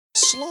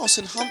Sloss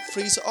and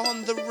Humphreys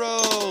on the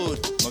road.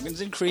 Muggins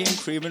and Cream,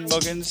 Cream and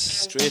Muggins,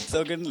 straight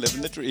thuggin',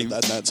 living the dream.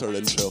 And that's our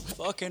intro.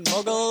 Fucking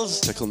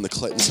muggles. Tickling the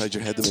clit inside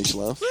your head that makes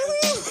you laugh.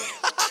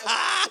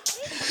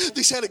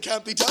 They said it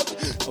can't be done.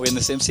 Are we in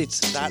the same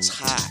seats? That's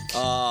hack.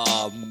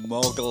 Ah,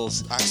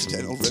 muggles.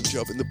 Accidental rim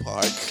job in the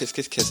park. Kiss,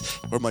 kiss, kiss.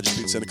 Or am I just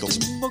being cynical?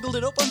 Muggled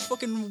it up on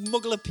fucking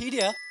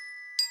Mugglepedia.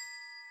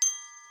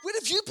 Where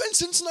have you been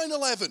since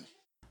 9/11?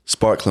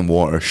 Sparkling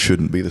water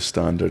shouldn't be the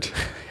standard.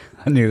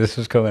 I knew this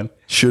was coming.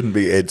 Shouldn't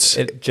be.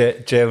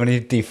 Germany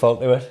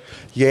default to it.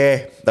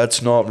 Yeah,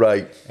 that's not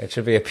right. It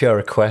should be a pure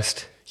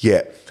request. Yeah.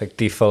 It's like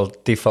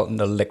defaulting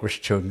to licorice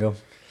chewing gum.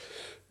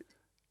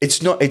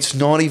 It's not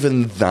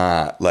even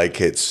that.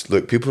 Like,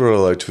 look, people are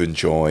allowed to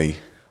enjoy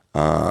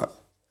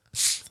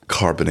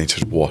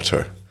carbonated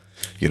water,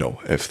 you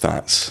know, if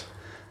that's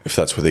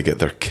where they get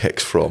their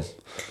kicks from,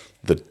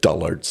 the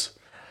dullards.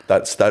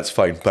 That's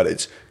fine,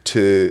 but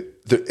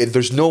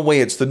there's no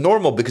way it's the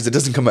normal because it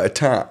doesn't come out of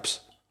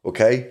taps,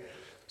 okay?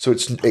 So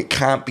it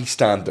can't be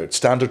standard.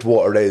 Standard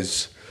water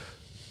is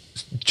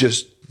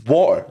just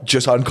water,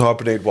 just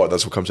uncarbonated water.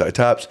 That's what comes out of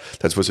taps.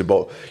 That's what's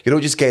about. You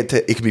don't just get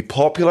to. It can be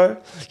popular.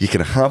 You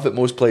can have it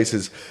most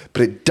places,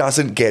 but it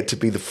doesn't get to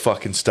be the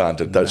fucking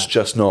standard. That's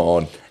just not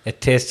on.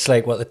 It tastes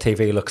like what the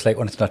TV looks like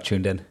when it's not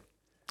tuned in.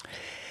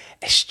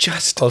 It's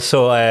just.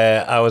 Also,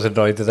 I was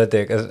annoyed the other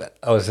day because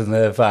I was in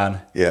the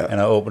van, Yeah,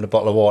 and I opened a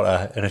bottle of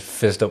water and it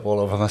fizzed up all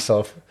over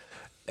myself,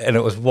 and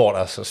it was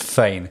water, so it's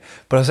fine.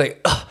 But I was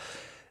like, oh,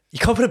 you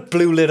can't put a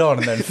blue lid on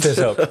and then fizz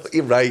up.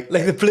 You're right.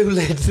 Like the blue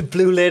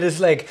lid is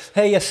like,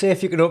 hey, you're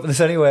safe, you can open this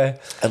anywhere.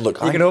 And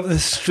look, you can open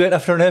this straight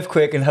after an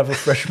earthquake and have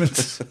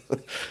refreshments.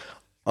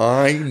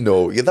 I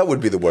know. Yeah, that would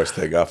be the worst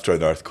thing after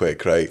an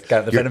earthquake, right?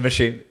 Get the vending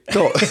machine.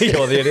 No.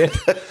 You're the idiot.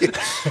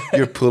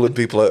 You're pulling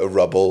people out of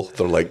rubble.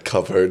 They're like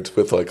covered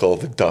with like all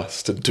the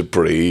dust and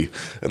debris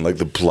and like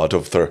the blood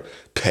of their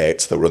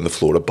pets that were on the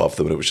floor above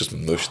them, and it was just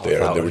mushed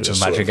there. And they were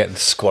just imagine getting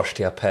squashed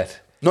to your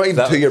pet. Not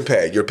even to your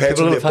pet. Your pet's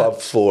on the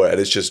above floor and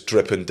it's just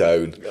dripping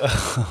down.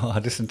 Oh,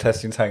 this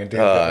intestine's hanging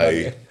down.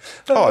 Aye.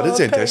 Oh, it is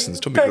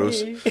intestines. Don't be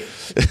gross.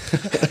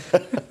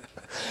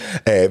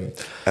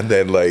 And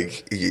then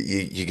like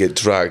you get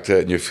dragged out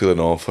and you're feeling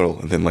awful,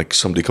 and then like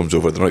somebody comes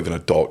over, they're not even a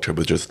doctor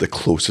but just the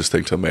closest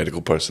thing to a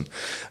medical person,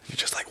 and you're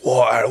just like,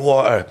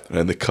 water, and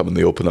then they come and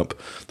they open up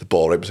the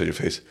bottle right beside your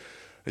face.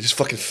 It just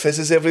fucking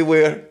fizzes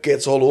everywhere,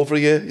 gets all over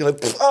you. You're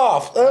like,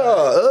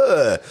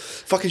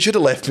 fucking should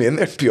have left me in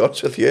there, to be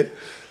honest with you. Do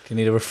you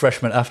need a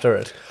refreshment after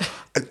it?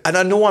 And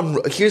I know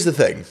here's the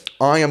thing,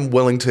 I am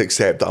willing to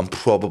accept that I'm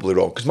probably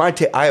wrong, because I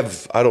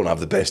don't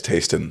have the best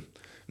taste in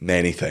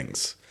many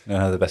things.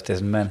 No, the best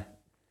taste in men.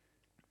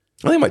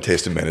 I think my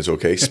taste in men is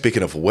okay.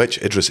 Speaking of which,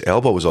 Idris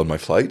Elba was on my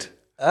flight.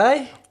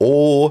 Aye.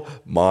 Oh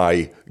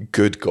my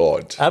good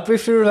God. I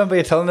briefly remember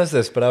you telling us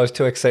this, but I was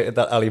too excited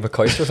that Ally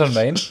McCoist was on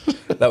mine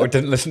that we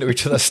didn't listen to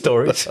each other's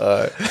stories.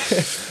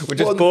 We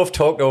just both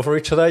talked over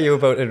each other. You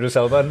about Idris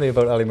Elba and me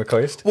about Ally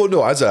McCoist. Well,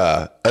 no, as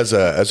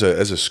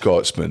a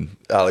Scotsman,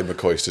 Ally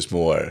McCoist is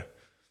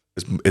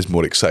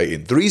more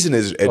exciting. The reason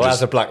is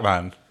as a black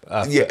man.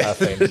 I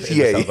think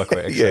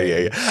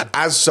yeah.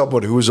 As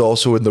someone who was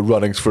also in the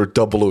runnings for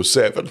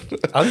 007.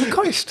 Ally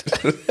McCoist.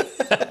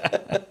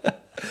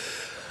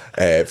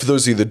 For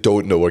those of you that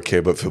don't know or care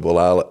about football,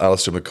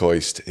 Alistair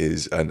McCoist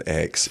is an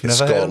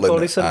ex-Scotland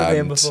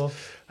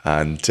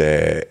and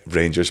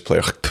Rangers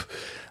player,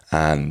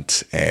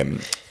 and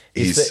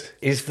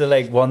he's the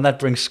like one that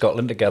brings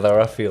Scotland together,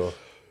 I feel.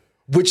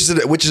 Which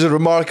is a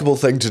remarkable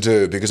thing to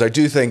do, because I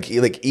do think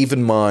like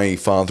even my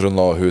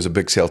father-in-law, who is a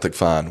big Celtic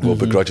fan, will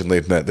begrudgingly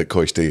admit that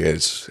Coisty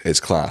is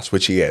class,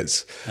 which he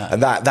is,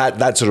 and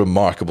that's a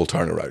remarkable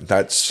turnaround.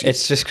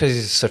 It's just because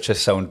he's such a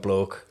sound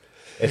bloke.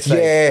 It's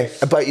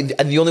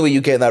and the only way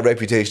you get that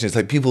reputation is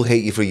like people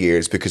hate you for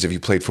years because if you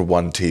played for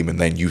one team and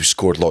then you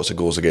scored lots of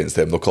goals against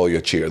them, they'll call you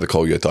a cheater, they'll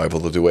call you a devil,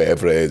 they'll do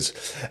whatever it is,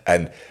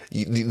 and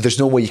there's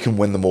no way you can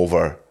win them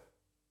over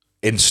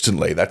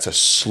instantly. That's a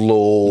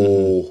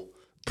slow.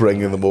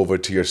 Bringing them over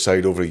to your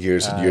side over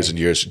years and years and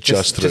years,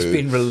 just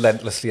being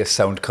relentlessly a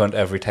sound cunt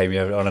every time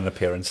you're on an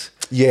appearance.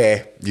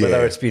 Yeah.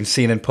 Whether it's been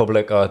seen in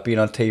public or been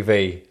on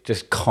TV,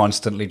 just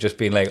constantly just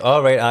being like,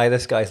 all right,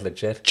 this guy's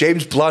legit.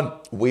 James Blunt.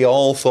 We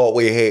all thought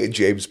we hated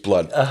James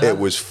Blunt. It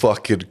was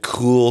fucking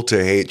cool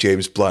to hate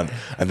James Blunt.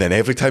 And then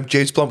every time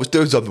James Blunt was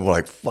doing something, we're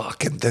like,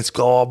 fucking this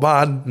guy,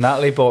 man.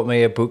 Natalie bought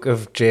me a book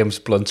of James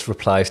Blunt's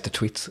replies to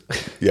tweets.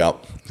 Yeah.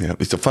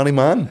 He's a funny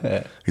man.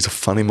 Yeah. He's a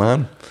funny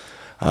man.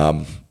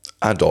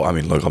 I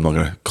mean, look, I'm not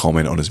going to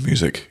comment on his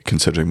music,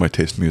 considering my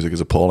taste in music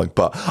is appalling,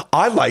 but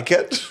I like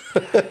it.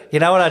 You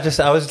know what? I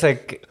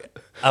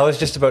was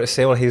just about to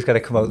say, well, he's going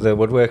to come out of the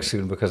woodwork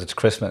soon because it's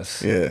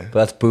Christmas. Yeah. But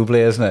that's Bublé,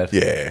 isn't it?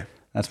 Yeah.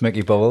 That's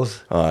Mickey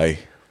Bubbles. Aye.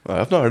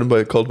 I've not heard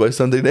him called by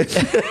Sunday night.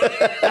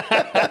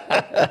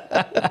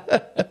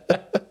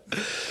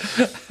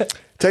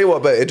 Tell you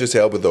what about Idris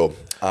Elba, though,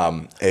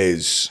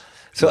 is...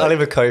 So Ally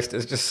McCoist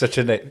is just such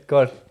a name. Go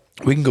on.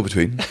 We can go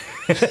between.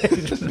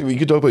 We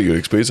can talk about your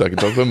experience. I can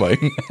talk about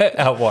mine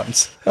at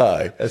once.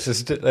 Aye. Let's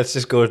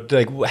just go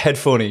like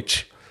headphone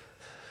each.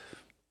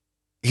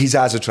 He's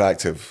as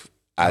attractive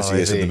as he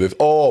is in the movie.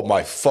 Oh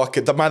my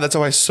fucking the man! That's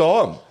how I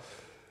saw him.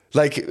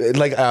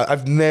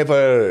 I've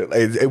never.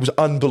 It was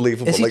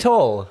unbelievable. Is he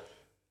tall?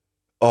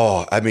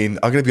 Oh, I mean,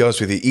 I'm going to be honest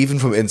with you. Even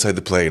from inside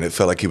the plane, it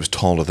felt like he was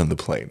taller than the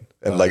plane,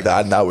 and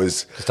that. And that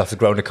was just off the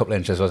ground a couple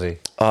inches, was he?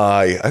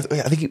 I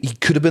think he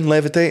could have been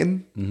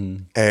levitating.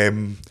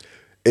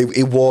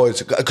 It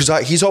was because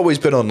he's always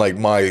been on like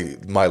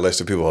my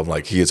list of people. I'm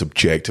like, he is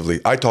objectively.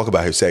 I talk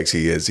about how sexy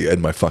he is in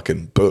my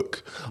fucking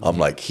book. I'm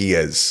like, he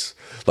is.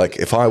 Like,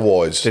 if I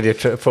was... Did you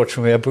approach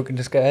me with a book and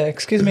just go,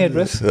 excuse me,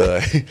 Idris,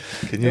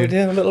 can you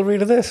have a little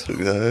read of this?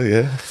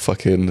 Yeah,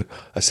 fucking...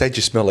 I said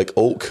you smell like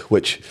oak,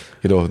 which,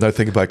 now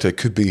thinking back to it,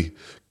 could be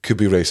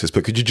racist,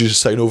 but could you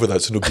just sign over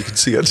that so nobody can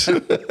see it?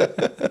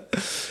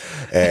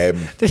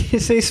 Did you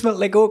say he smelled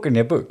like oak in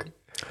your book?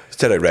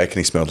 Instead, I reckon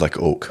he smelled like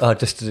oak. Oh,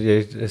 just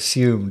you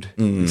assumed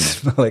he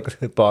smelled like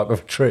the bark of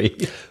a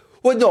tree.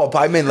 Well, no, but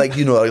I meant like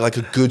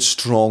a good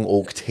strong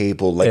oak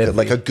table,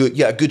 a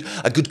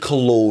good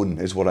cologne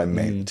is what I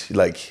meant.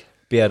 Like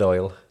beard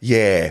oil.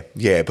 Yeah,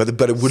 but it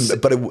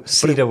wouldn't.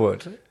 Cedar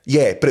wood.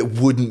 Yeah, but it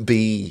wouldn't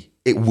be.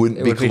 It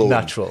wouldn't be cologne.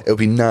 Natural. It would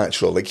be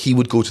natural. Like he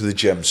would go to the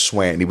gym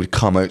sweating. He would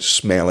come out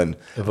smelling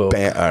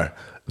better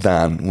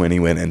than when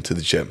he went into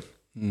the gym.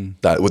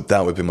 That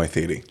would be my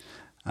theory.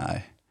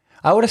 Aye.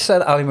 I would have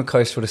said Ally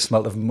McCoist would have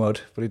smelt of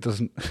mud, but he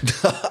doesn't.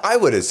 I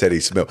would have said he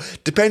smelled.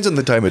 Depends on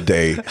the time of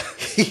day.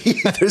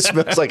 He either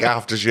smells like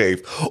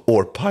aftershave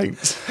or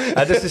pints.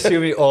 I just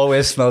assume he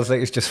always smells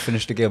like he's just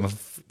finished a game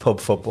of pub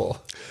football.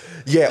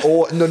 Yeah,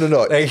 or no.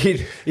 Like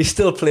he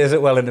still plays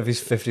it well into his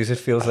 50s, it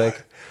feels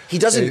like. He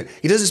doesn't smell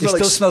like... He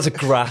still smells of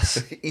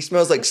grass. He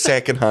smells like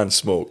secondhand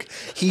smoke.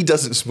 He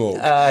doesn't smoke,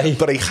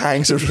 but he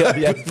hangs around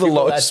with a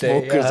lot of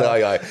smokers.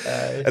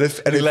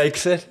 And he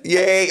likes it.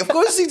 Yeah, of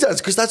course he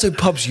does, because that's how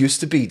pubs used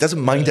to be. He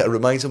doesn't mind it. It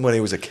reminds him when he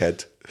was a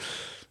kid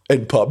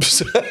in pubs.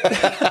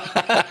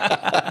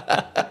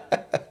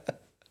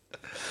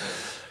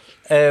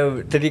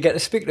 Did you get to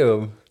speak to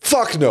him?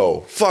 Fuck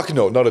no,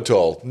 not at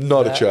all.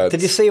 Not a chance.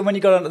 Did you see him when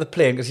you got onto the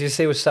plane? Because you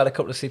say he was sat a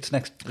couple of seats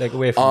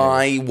away from you.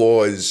 I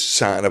was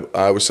sat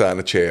in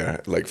a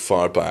chair like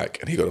far back,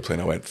 and he got a plane.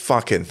 I went,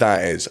 fucking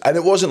that is, and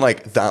it wasn't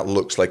like that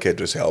looks like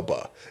Idris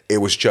Elba. It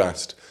was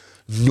just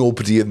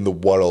nobody in the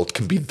world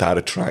can be that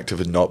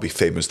attractive and not be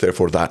famous.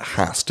 Therefore, that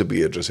has to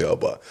be Idris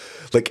Elba.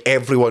 Like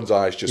everyone's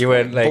eyes just. You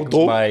went like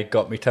my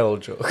got me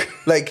told joke.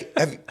 Like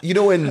when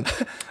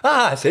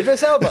it's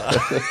Idris Elba.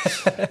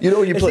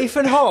 When you play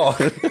Ethan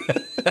Hawke.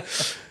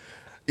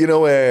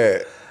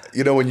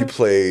 When you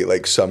play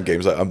like some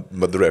games, like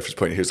the reference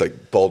point here is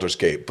like Baldur's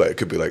Gate, but it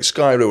could be like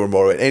Skyrim or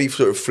Morrowind, any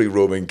sort of free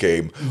roaming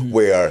game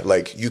where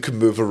like you can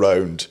move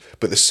around,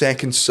 but the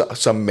second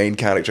some main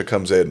character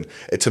comes in,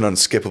 it's an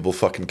unskippable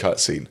fucking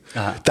cutscene.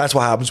 That's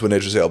what happens when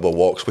Idris Elba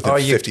walks within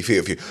 50 feet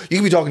of you. You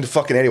can be talking to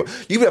fucking anyone.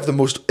 You could have the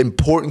most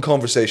important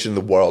conversation in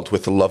the world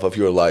with the love of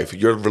your life.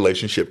 Your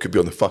relationship could be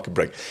on the fucking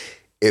brink.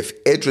 If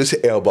Idris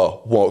Elba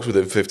walks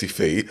within 50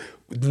 feet,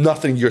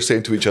 nothing you're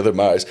saying to each other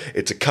matters.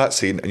 It's a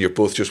cutscene, and you're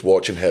both just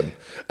watching him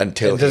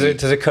until. Does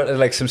it cut to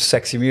like some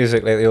sexy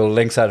music, like the old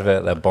Links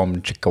advert, like bomb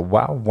chicka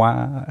wah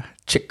wah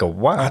chicka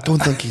wah? I don't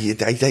think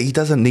he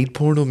doesn't need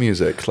porno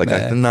music. Like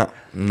nah.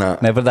 No,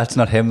 but that's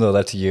not him though.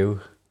 That's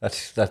you.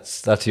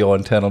 That's your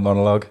internal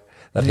monologue.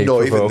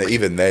 No,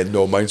 even then,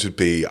 no. Mine would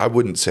be. I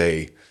wouldn't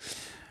say.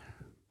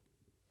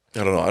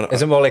 I don't know.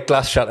 Is it more like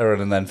glass shattering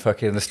and then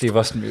fucking the Steve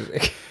Austin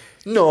music?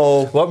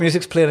 No. What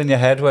music's playing in your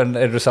head when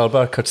Idris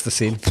Elba cuts the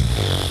scene?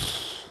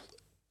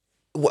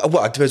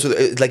 What depends.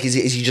 Like, is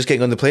he just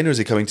getting on the plane, or is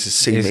he coming to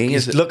see me?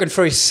 He's looking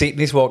for his seat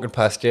and he's walking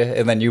past you,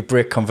 and then you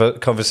break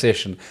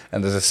conversation,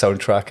 and there's a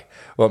soundtrack.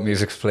 What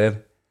music's playing?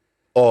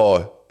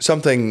 Oh,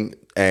 something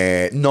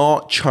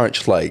not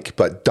church-like,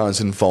 but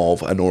does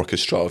involve an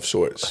orchestra of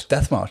sorts.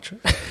 Death March.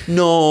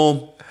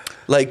 No.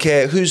 Like,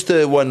 who's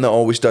the one that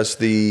always does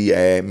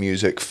the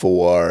music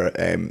for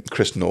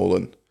Chris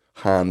Nolan?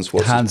 Hans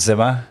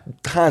Zimmer.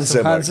 Hans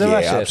Zimmer,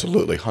 yeah,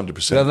 absolutely,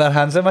 100%. On that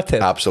Hans Zimmer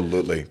tip?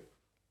 Absolutely.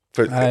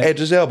 For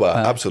Idris Elba,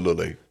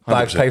 absolutely. 100%.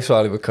 Bagpipes for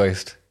Ally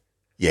McCoist.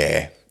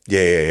 Yeah.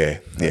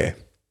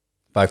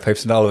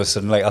 Bagpipes, and all of a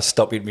sudden, like, I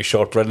stopped eating my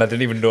shortbread, and I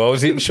didn't even know I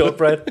was eating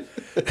shortbread.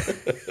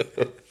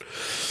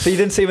 So you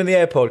didn't see him in the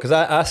airport? Because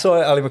I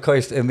saw Ally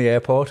McCoist in the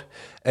airport,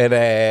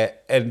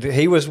 and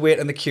he was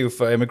waiting in the queue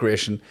for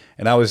immigration,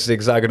 and I was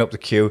zigzagging up the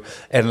queue,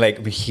 and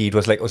like my heat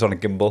was like I was on a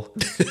gimbal.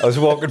 I was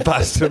walking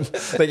past him,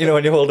 like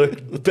when you hold a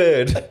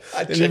bird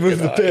and you move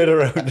the bird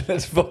around, and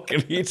it's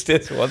fucking heat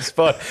stays in one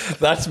spot.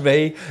 That's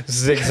me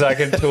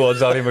zigzagging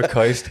towards Ally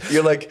McCoist.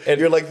 You're like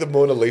the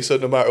Mona Lisa.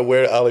 No matter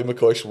where Ally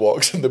McCoist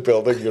walks in the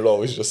building, you're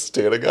always just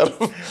staring at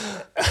him.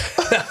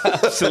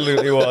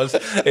 Absolutely was,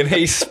 and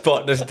he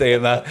spotted us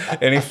doing that,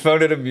 and he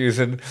found it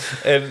amusing,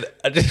 and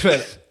I just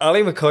went,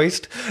 Ally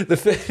McCoist,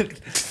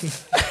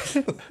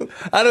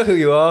 I know who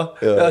you are.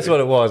 Yeah, that's what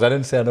it was. I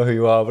didn't say I know who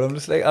you are, but I'm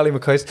just like Ally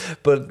McCoist.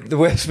 But the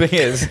worst thing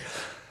is,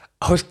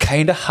 I was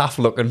kind of half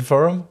looking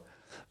for him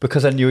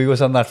because I knew he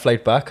was on that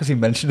flight back because he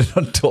mentioned it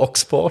on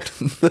TalkSport.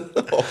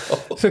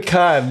 So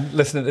Khan,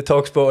 listening to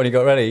TalkSport when he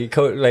got ready, he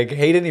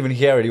didn't even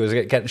hear it. He was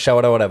getting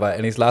showered or whatever,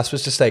 and his last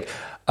was just like,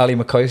 Ally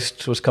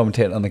McCoist was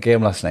commentating on the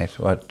game last night.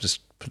 I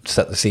just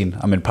set the scene.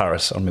 I'm in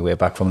Paris on my way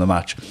back from the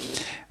match,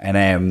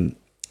 and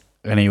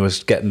he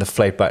was getting the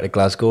flight back to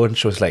Glasgow, and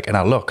she was like, and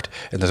I looked,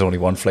 and there's only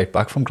one flight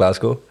back from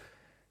Glasgow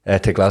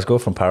to Glasgow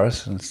from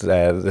Paris, and it's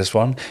this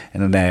one,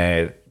 and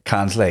then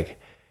Khan's like,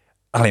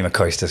 Ally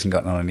McCoist hasn't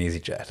gotten on an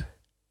EasyJet.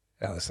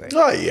 I was like,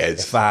 Oh,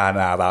 yes. if I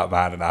know that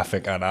man, and I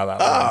think I know that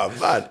man. Ah,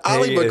 man.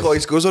 Ally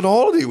McCoist goes on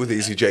holiday with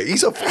EasyJet.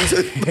 He's a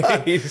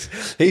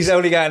he's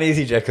only got an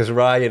EasyJet because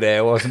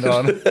Ryanair wasn't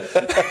on.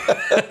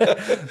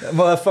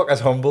 Motherfucker's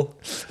humble.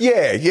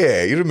 Yeah,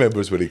 he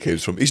remembers where he came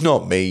from. He's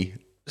not me.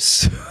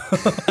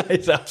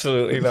 He's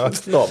absolutely not.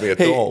 It's not me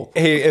at all.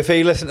 If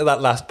he listened to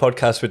that last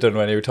podcast we done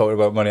when he was talking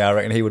about money, I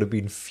reckon he would have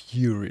been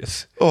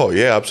furious. Oh,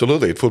 yeah,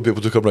 absolutely. He'd phone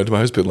people to come round to my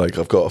house being like,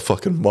 I've got a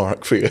fucking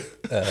mark for you.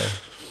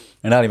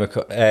 And Ally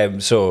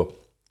McCoist, so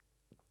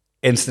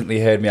instantly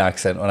heard my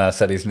accent when I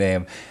said his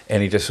name,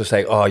 and he just was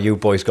like, oh, you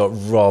boys got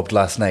robbed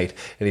last night.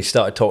 And he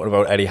started talking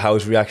about Eddie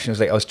Howe's reaction. It was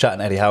like, I was chatting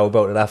to Eddie Howe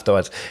about it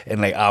afterwards,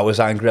 and like, I was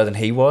angrier than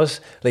he was.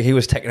 Like, he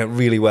was taking it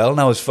really well, and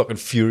I was fucking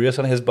furious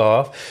on his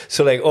behalf.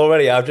 So like,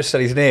 already I've just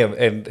said his name,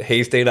 and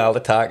he's doing all the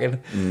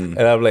talking, and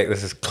I'm like,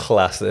 this is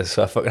class, this.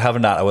 So I fucking have a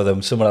natter with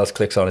him. Someone else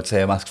clicks on it,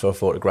 say him, asks for a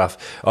photograph.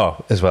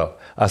 Oh, as well,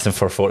 asked him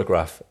for a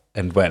photograph,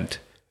 and went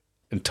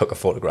and took a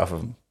photograph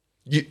of him.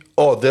 The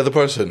other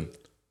person?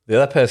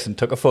 The other person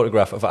took a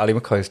photograph of Ally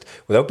McCoist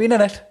without being in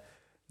it.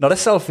 Not a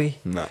selfie.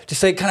 No. Just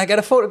say, can I get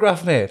a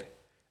photograph made?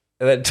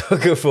 And then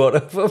took a photo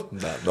of him.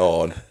 Nah, not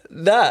on.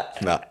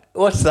 Nah.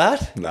 What's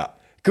that? Nah.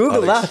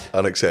 Google that.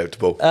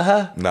 Unacceptable.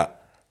 Nah.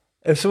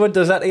 If someone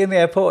does that to you in the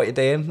airport, what are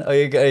you doing? Are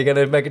you going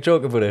to make a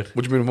joke about it?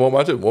 What do you mean, what am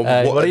I doing? What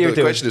are you doing?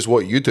 The question is,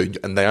 what are you doing?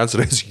 And the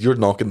answer is, you're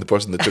knocking the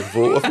person that took a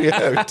photo of you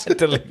out.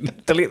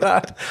 delete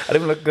that. I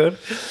didn't look good.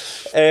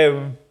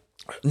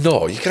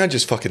 No, you can't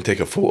just fucking take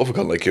a photo of a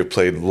gun like you're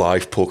playing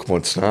live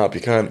Pokemon Snap.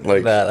 You can't,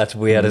 like... That's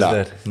weird, isn't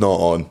it? Not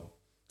on.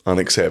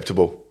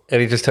 Unacceptable.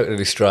 And he just took it in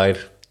his stride.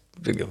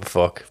 Didn't give a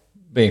fuck.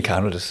 Me and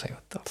Cameron just like,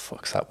 what the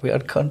fuck's that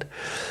weird cunt?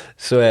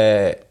 So,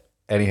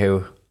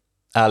 anywho,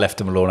 I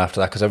left him alone after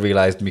that because I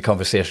realised my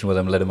conversation with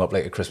him lit him up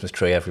like a Christmas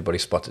tree. Everybody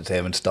spotted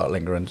him and started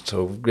lingering.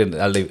 So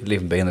I'll leave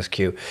him be in this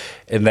queue.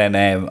 And then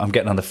I'm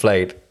getting on the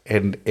flight,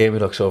 and Amy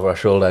looks over her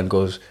shoulder and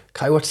goes,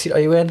 Kai, what seat are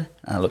you in?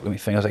 And I looked at my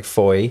finger, I was like,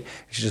 4E.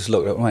 She just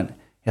looked up and went,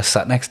 you're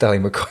sat next to Ally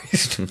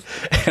McCoist.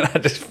 And I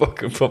just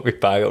fucking put my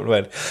bag up and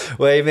went,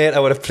 well, mate, I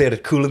would have played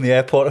it cool in the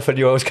airport if I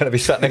knew I was going to be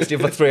sat next to you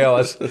for 3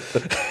 hours.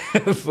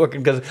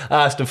 Fucking, because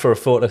I asked him for a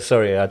photo.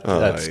 Sorry, I'd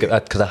skipped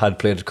that because I had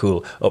played it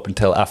cool up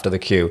until after the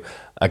queue.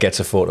 I get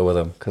a photo with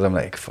him because I'm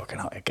like, fucking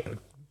hell,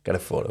 get a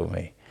photo of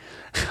me.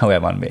 How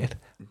am I, mate?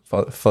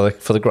 For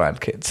the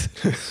grandkids.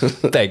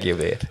 Thank you,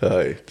 mate.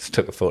 Aye. Just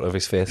took a photo of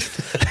his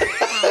face.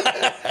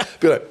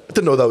 Be like, I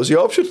didn't know that was the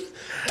option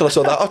until I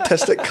saw that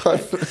autistic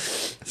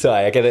cunt. So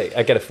I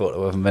get a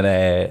photo of him,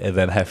 and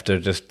then Hefter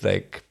just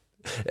like,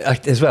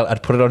 as well,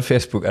 I'd put it on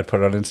Facebook, I'd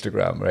put it on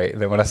Instagram, right?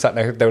 And then when I sat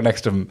down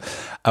next to him,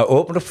 I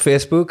opened up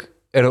Facebook,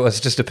 and it was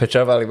just a picture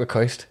of Ally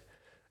McCoist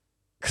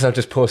because I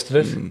just posted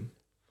it.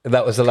 And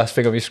that was the last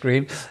thing on my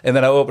screen. And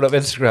then I opened up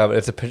Instagram, and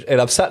it's a picture,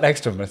 and I'm sat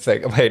next to him, and it's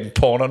like I'm hiding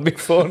porn on my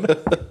phone.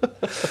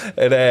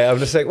 And I'm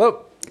just like,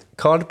 well,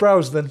 can't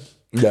browse then.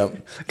 Yeah.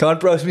 Can't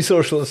browse my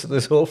socials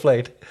this whole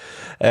flight.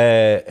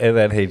 And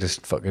then he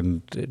just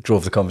fucking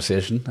drove the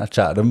conversation. I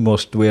chatted him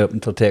most of the way up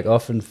until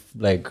takeoff, and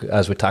like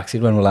as we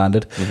taxied when we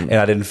landed. And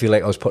I didn't feel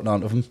like I was putting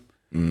on to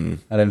him.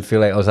 I didn't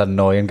feel like I was that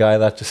annoying guy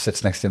that just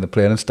sits next to you in the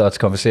plane and starts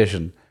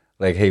conversation.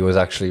 Like he was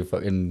actually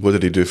fucking... What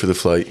did he do for the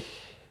flight?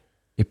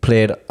 He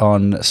played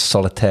on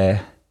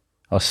Solitaire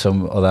or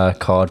some other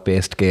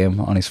card-based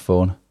game on his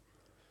phone.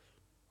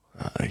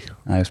 Aye.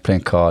 I was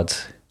playing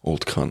cards.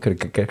 Old cunt.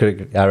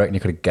 I reckon you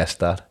could have guessed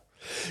that.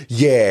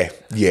 Yeah,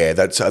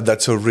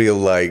 that's a real,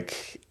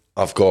 like,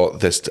 I've got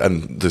this,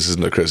 and this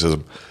isn't a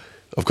criticism,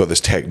 I've got this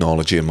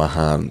technology in my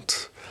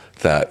hand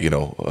that, you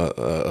know,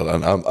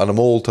 and I'm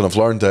old and I've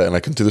learned it and I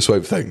can do the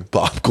swipe thing,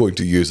 but I'm going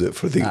to use it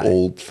for the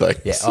old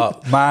things. Yeah,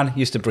 man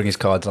used to bring his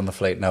cards on the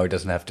flight, now he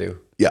doesn't have to.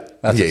 Yeah,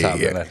 That's what's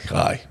happening.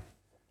 Aye.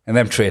 And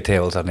them tray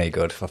tables are no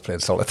good if I'm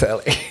playing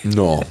Solitaire.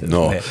 No.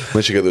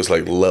 Unless you get those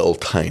like little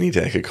tiny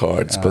deck of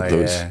cards, but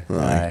those,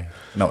 aye.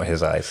 Not with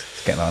his eyes.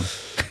 It's getting on.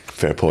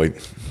 Fair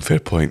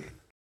point.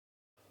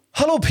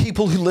 Hello,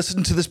 people who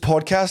listen to this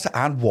podcast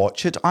and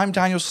watch it. I'm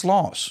Daniel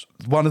Sloss,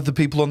 one of the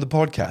people on the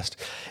podcast.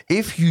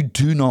 If you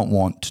do not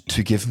want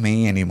to give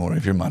me any more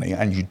of your money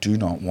and you do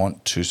not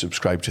want to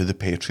subscribe to the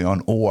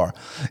Patreon, or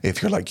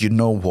if you're like, you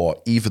know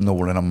what, even though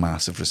we're in a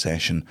massive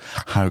recession,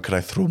 how could I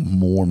throw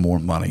more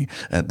money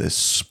at this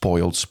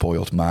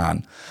spoiled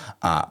man?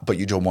 But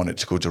you don't want it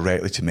to go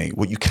directly to me.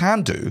 What you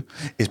can do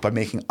is by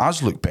making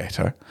us look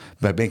better,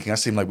 by making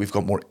us seem like we've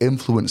got more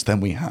influence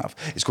than we have,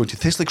 is going to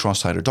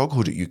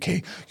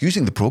thistleycrosscider.co.uk,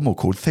 using the promo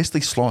code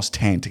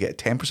ThistleySloss10 to get a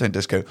 10%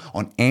 discount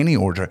on any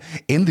order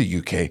in the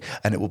UK,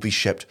 and it will be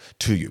shipped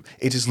to you.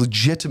 It is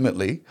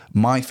legitimately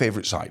my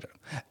favourite cider.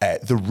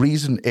 The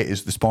reason it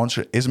is the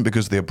sponsor isn't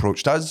because they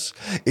approached us,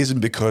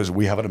 isn't because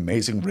we have an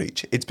amazing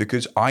reach. It's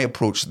because I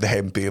approached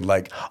them being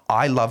like,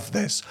 I love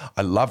this,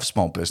 I love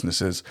small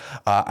businesses,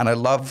 and I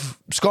love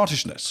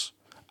Scottishness,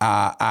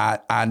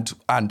 and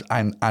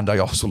I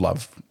also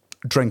love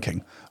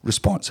drinking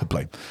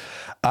responsibly.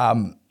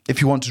 If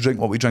you want to drink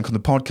what we drink on the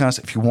podcast,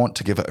 if you want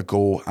to give it a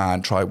go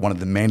and try one of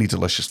the many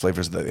delicious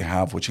flavours that they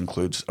have, which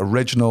includes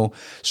original,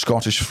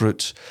 Scottish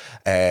fruit,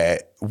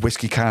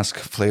 whiskey cask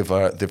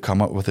flavour. They've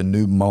come up with a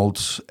new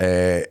mulled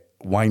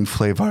wine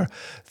flavour.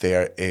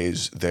 There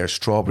is their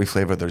strawberry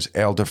flavour. There's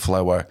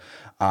elderflower.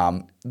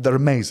 They're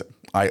amazing.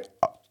 I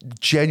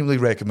genuinely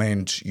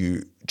recommend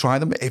you try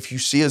them. If you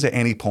see us at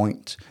any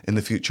point in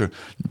the future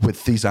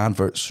with these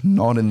adverts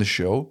not in the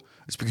show,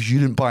 it's because you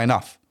didn't buy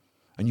enough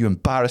and you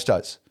embarrassed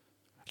us.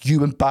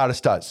 You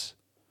embarrassed us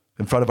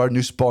in front of our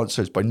new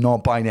sponsors by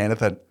not buying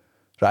anything,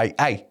 right?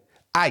 Hey,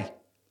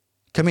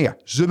 come here,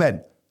 zoom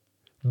in.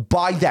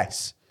 Buy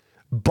this.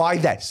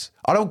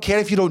 I don't care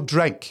if you don't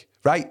drink,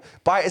 right?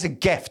 Buy it as a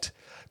gift.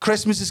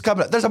 Christmas is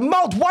coming up. There's a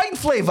mulled wine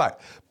flavour.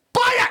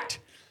 Buy it!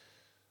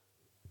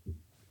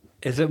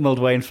 Is it mulled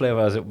wine flavour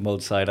or is it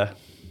mulled cider?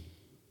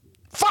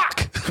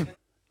 Fuck!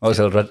 What was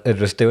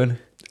Idris doing?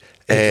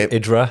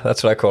 Idra,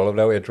 that's what I call him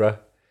now, Idra.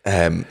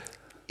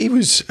 He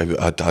was,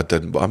 I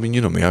didn't, I mean, you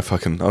know me, I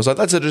was like,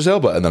 that's Idris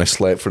Elba, and then I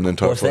slept for an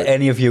entire Was flight. there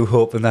any of you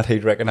hoping that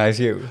he'd recognise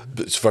you?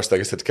 It's the first thing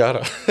I said to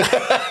Cara.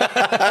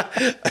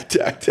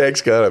 I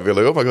text Cara, I'd be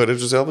like, oh my God,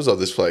 Idris Elba's on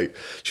this flight.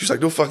 She was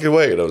like, no fucking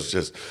way. And I was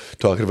just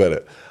talking about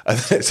it. And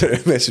then I sent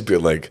her a message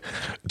being like,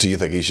 do you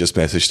think he's just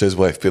messaged his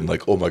wife being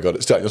like, oh my God,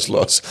 it's Daniel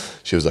Sloss?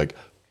 She was like,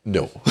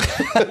 no.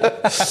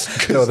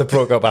 No, they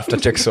broke up after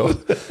Jigsaw.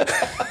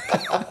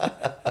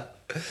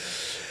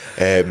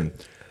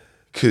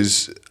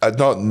 Because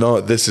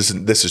this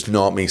is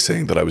not me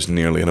saying that I was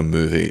nearly in a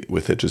movie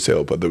with Idris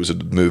Elba. There was a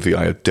movie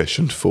I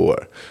auditioned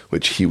for,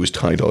 which he was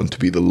tied on to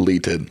be the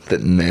lead in,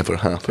 that never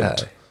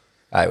happened.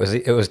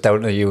 It was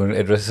down to you and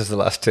Idris as the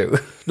last two.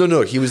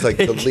 No, he was like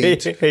the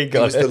lead. He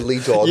was the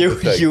lead on the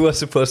thing. You were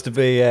supposed to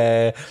be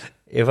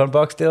Ivan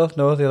Boxdale?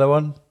 No, the other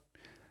one.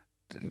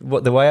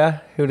 What, The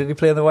Wire? Who did he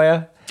play in The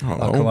Wire?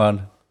 Oh, come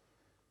on.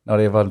 Not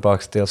Ivan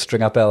Boxdale,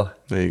 Stringer Bell.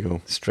 There you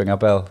go. Stringer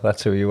Bell,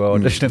 that's who you were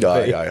auditioning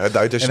to be. Yeah, I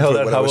auditioned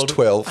for it when I was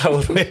 12. How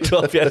old were you?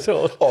 12 years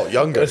old? Oh,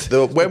 younger.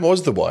 When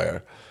was The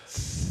Wire?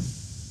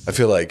 I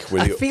feel like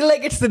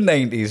it's the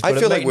 90s, but I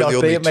feel like we're the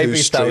only two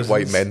straight thousands.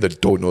 white men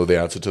that don't know the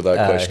answer to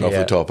that question off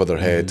the top of their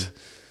head.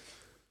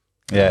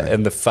 Yeah,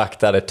 and the fact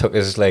that it took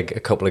us like a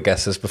couple of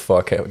guesses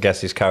before I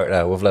guess his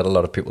character, we've let a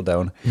lot of people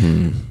down.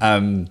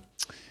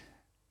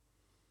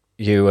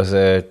 You as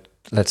a,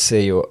 let's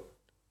say you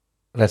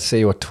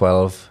were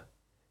 12.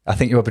 I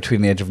think you were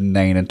between the age of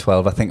 9 and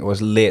 12. I think it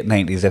was late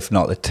 90s, if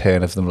not the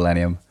turn of the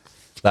millennium.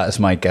 That is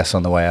my guess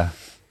on The Wire.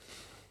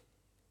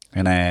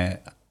 And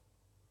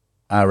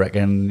I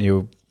reckon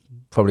you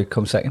probably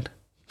come second.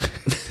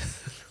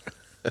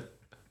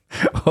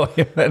 Oh,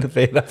 you're meant to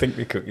be. I think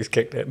my cookies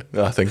kicked in.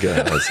 I think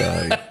it has.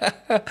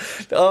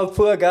 Oh,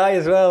 poor guy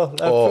as well.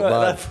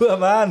 That poor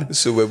man.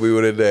 So when we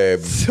were in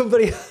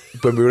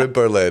when we were in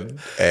Berlin,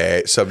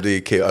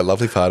 somebody came, a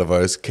lovely fan of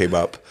ours came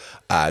up,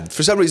 and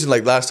for some reason,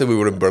 like last time we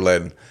were in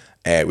Berlin,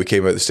 we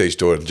came out the stage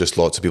door and just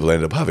lots of people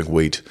ended up having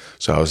weed.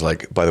 So I was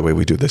like, by the way,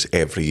 we do this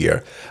every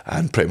year,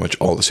 and pretty much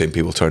all the same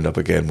people turned up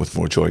again with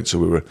more joints. So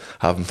we were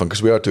having fun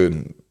because we are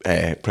doing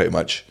pretty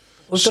much.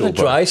 Was it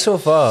dry so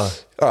far?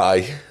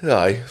 Aye,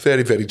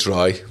 very, very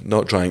dry.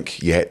 Not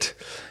drank yet.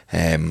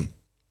 I'm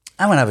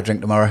gonna have a drink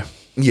tomorrow.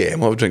 Yeah, I'm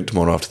gonna have a drink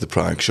tomorrow after the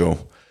Prague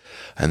show,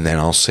 and then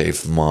I'll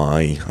save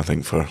I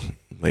think for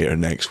later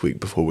next week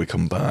before we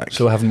come back.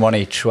 So we're having one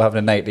each. We're having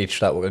a night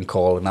each that we can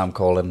call, and I'm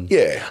calling.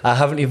 Yeah. I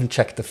haven't even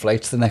checked the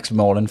flights the next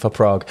morning for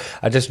Prague.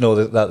 I just know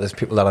that there's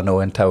people that I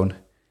know in town.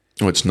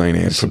 Oh, it's 9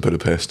 a.m. from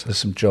Budapest. There's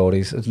some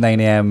Geordies. It's 9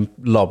 a.m.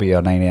 lobby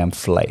or 9 a.m.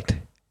 flight.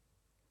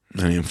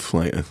 9 a.m.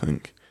 flight, I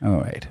think. All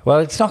right. Well,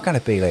 it's not going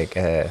to be like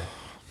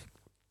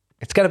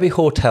it's going to be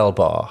hotel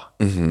bar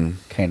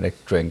kind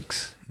of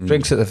drinks.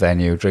 Drinks at the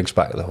venue, drinks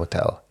back at the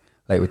hotel,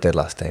 like we did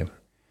last time.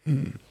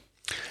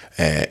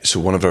 So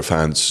one of our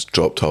fans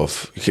dropped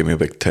off, gave me a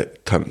big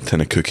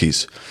tin of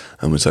cookies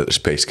and was like, "They're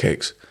space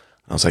cakes."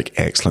 I was like,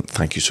 "Excellent,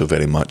 thank you so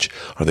very much.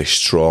 Are they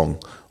strong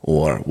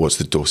or what's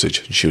the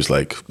dosage?" And she was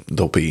like,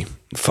 "They'll be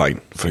fine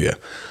for you."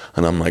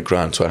 And I'm like,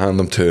 "Grand." So I hand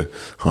them to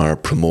our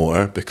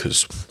promoter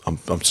because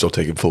I'm still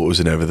taking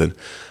photos and everything.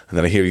 And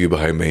then I hear you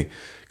behind me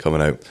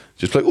coming out,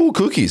 just like, "Oh,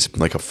 cookies,"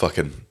 like a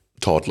fucking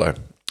toddler.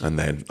 And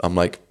then I'm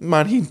like,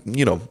 "Man, he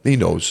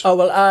knows." Oh,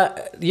 well,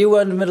 you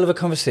were in the middle of a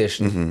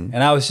conversation,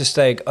 and I was just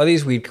like, "Are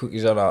these weed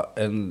cookies or not?"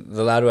 And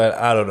the lad went,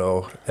 "I don't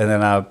know." And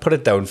then I put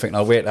it down thinking,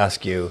 I'll wait to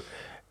ask you.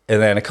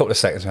 And then a couple of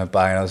seconds went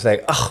by and I was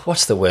like, "Oh,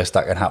 what's the worst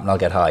that can happen? I'll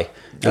get high."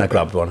 And I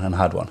grabbed one and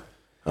had one.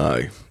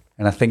 Aye.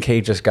 And I think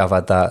he just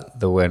gathered that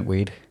they weren't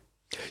weed.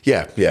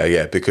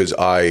 Yeah. Because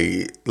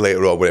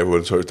later on, when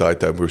everyone sort of died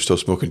down, we were still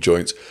smoking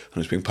joints, and it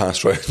was being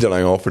passed around, and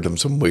I offered him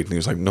some weed, and he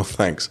was like, "No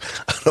thanks,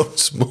 I don't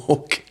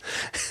smoke."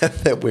 And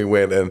then we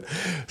went in,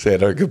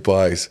 said our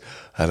goodbyes,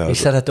 and He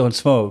said, "I don't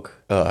smoke."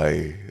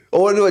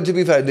 Oh no! To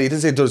be fair, he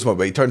didn't say don't smoke,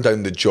 but he turned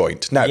down the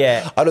joint. Now,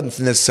 I don't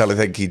necessarily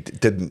think he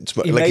didn't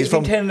smoke. He like might he's have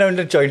from. been turning down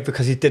the joint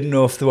because he didn't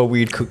know if there were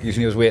weed cookies,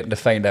 and he was waiting to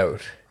find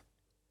out.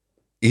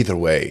 Either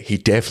way, he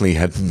definitely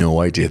had no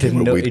idea they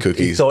were weed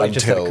cookies he thought he until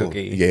just had a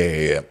cookie.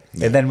 Yeah.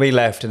 And then we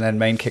left, and then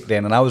Maine kicked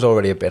in, and I was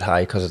already a bit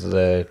high because of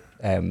the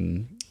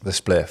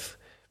spliff.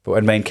 But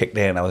when Maine kicked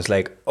in, I was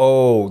like,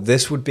 "Oh,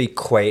 this would be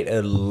quite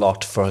a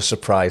lot for a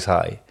surprise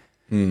high."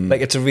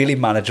 Like it's a really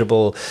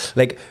manageable.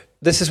 Like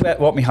this is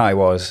what my high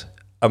was.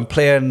 I'm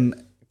playing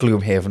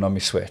Gloomhaven on my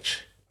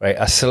Switch. Right,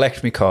 I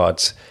select my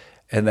cards.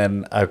 And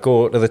then I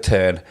go to the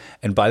turn,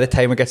 and by the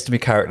time it gets to my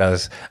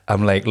characters,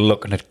 I'm like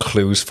looking at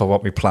clues for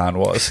what my plan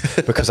was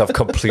because I've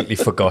completely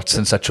forgot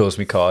since I chose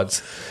my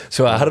cards.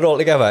 So I had it all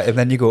together, and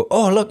then you go,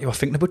 "Oh, look, you were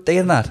thinking about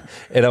doing that,"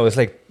 and I was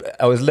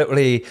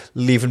literally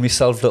leaving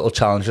myself little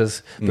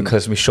challenges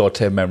because my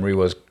short-term memory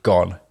was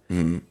gone,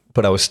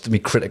 but my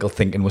critical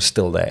thinking was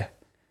still there.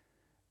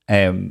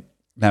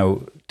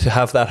 Now to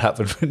have that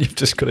happen when you've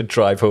just got to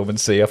drive home and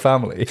see your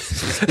family.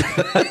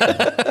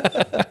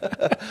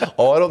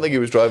 Oh, I don't think he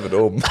was driving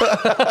home.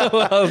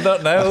 Well,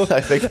 not now.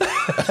 I think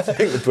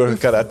the poor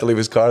guy had to leave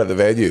his car at the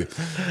venue.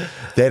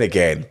 Then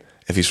again,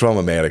 if he's from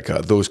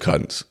America, those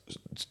cunts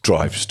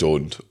drive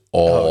stoned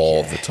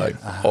all the time.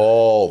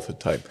 All the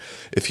time.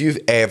 If you've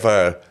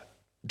ever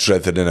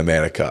driven in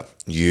America,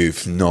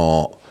 you've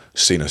not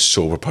seen a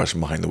sober person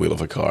behind the wheel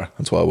of a car.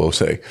 That's what I will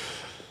say.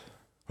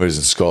 Whereas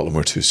in Scotland,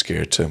 we're too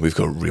scared to. We've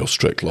got real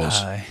strict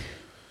laws.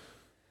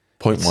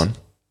 Point one.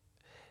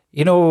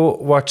 You know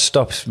what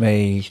stops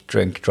me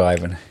drink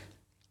driving?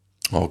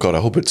 Oh God, I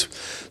hope it's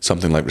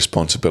something like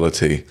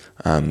responsibility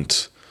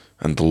and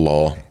the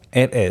law.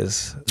 It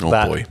is. Oh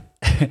boy.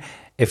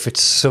 If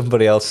it's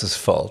somebody else's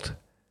fault,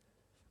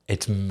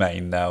 it's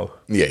mine now.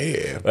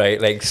 Yeah.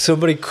 Right? Like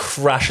somebody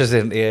crashes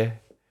into you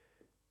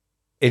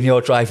and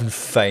you're driving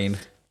fine.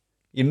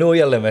 You know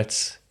your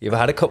limits. You've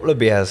had a couple of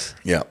beers.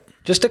 Yeah.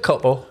 Just a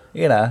couple,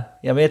 you know.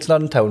 I mean, it's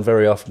not in town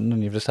very often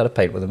and you've just had a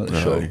pint with them at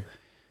the show.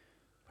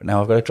 But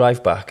now I've got to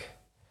drive back.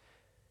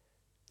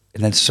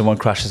 And then someone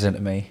crashes into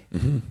me.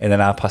 Mm-hmm. And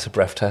then I pass a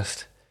breath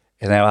test.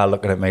 And now they're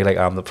looking at me like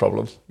I'm the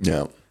problem.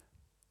 Yeah.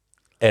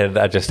 And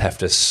I just have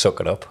to suck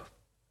it up.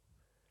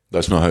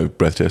 That's not how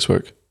breath tests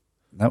work.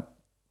 Nope.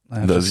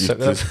 No, that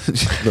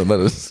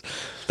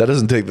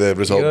doesn't take the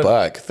result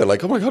back. They're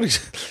like, oh my God,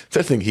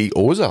 they think he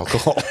owes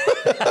alcohol.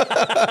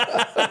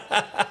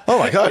 Oh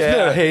my God,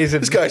 yeah,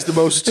 this guy's the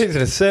most... He's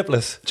in a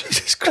surplus.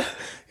 Jesus Christ.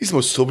 He's the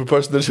most sober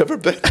person there's ever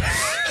been.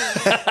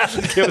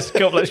 Give us a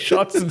couple of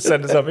shots and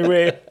send us on my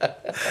way.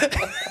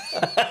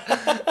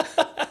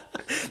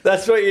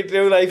 That's what you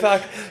do, life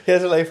hack.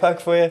 Here's a life hack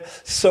for you.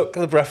 Suck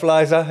the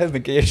breathalyzer and the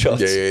gear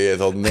shots. Yeah.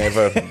 They'll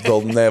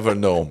never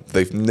know.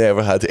 They've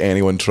never had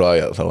anyone try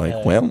it. They're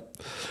like, well,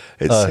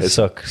 it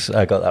sucks.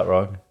 I got that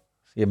wrong.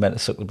 You're meant to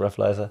suck the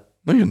breathalyzer.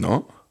 No, you're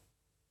not.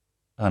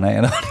 Oh, no,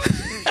 you're not.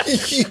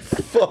 You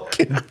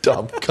fucking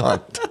dumb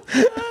cunt.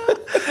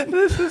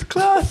 This is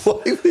class.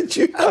 Why would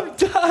you? I'm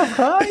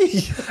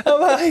high.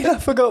 I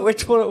forgot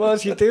which one it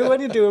was you do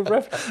when you do a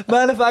breath.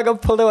 Man, if I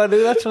got pulled out, I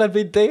knew that's what I'd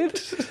be doing.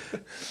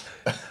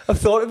 I've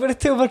thought about it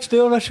too much,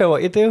 I'm not sure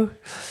what you do.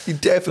 You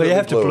definitely you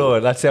have to blow it.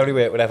 That's the only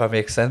way it would ever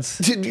make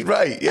sense.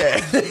 Right, yeah.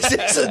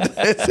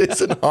 This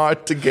isn't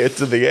hard to get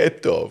to the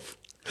end of.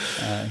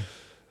 Have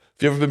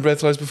you ever been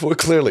breathalyzed before?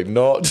 Clearly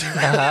not. I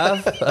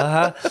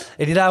have.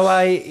 And you know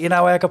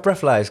why I got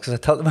breathalyzed? Because I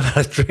told them I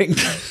had a drink.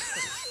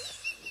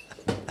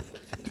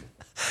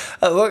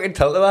 I fucking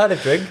told them I had a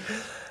drink.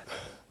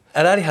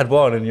 And I only had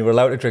one, and you were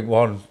allowed to drink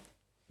one.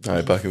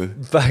 Aye, back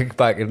in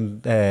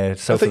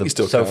south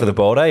of the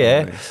border,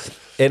 yeah. Right.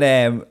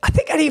 And I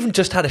think I'd even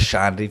just had a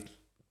shandy.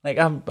 Like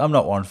I'm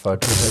not one for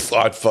it.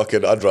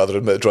 I'd rather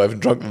admit driving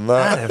drunk than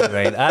that.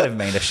 I didn't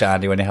mind a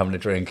shandy when you're having a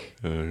drink.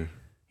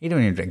 You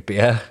don't even drink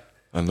beer.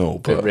 I know,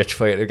 but bit rich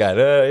for you to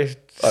go.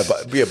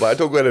 But I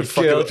don't go in and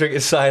fucking drinking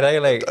cider.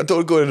 Like I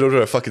don't go in and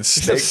order a fucking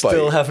snake bite.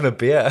 Still having a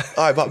beer.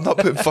 Aye, but I'm not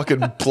putting fucking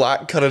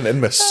blackcurrant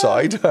in my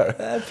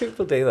cider.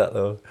 People do that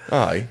though.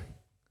 Aye.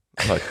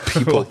 Like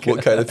people,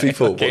 what kind of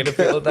people? What kind of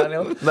people,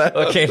 Daniel? What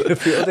kind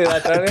of people do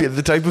that, Daniel?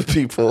 The type of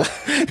people.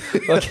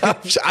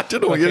 I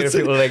don't know what you're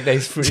saying. People like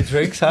nice fruity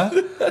drinks, huh?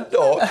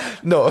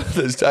 No,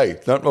 there's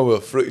nothing wrong with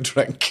a fruity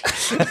drink.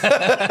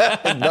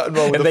 Nothing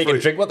wrong with and they can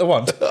drink what they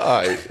want.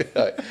 Aye.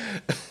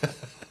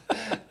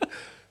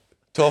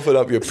 Topping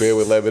up your beer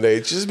with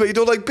lemonade. But you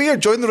don't like beer.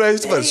 Join the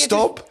rest of us.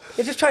 Stop.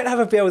 You're just trying to have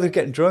a beer without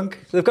getting drunk.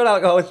 They've got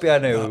alcoholic beer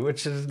now,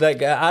 which is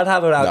like I'd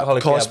have an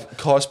alcoholic beer.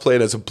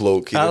 Cosplaying as a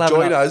bloke.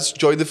 Join us.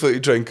 Join the footy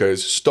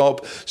drinkers.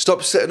 Stop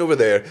sitting over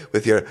there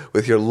with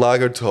your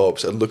lager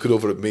tops and looking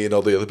over at me and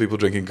all the other people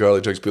drinking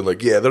girly drinks, being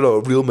like, yeah, they're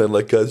not real men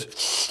like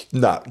us.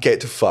 Nah,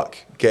 get to fuck.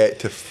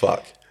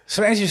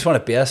 Sometimes you just want a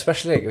beer,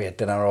 especially like we had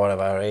dinner or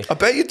whatever, right? I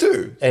bet you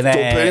do. And, Don't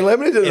put any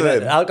lemonade in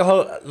it.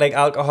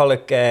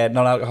 Non-alcoholic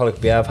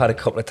beer I've had a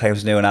couple of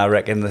times now, and I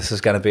reckon this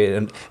is going to be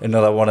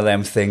another one of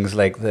them things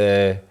like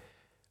the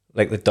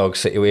dog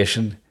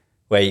situation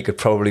where you could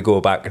probably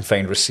go back and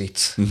find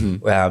receipts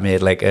where I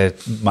made like a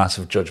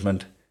massive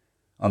judgment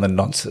on the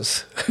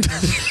nonces.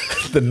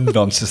 The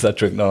nonces that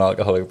drink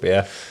non-alcoholic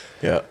beer.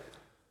 Yeah.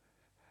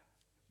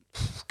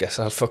 Guess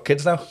I'll fuck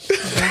kids now.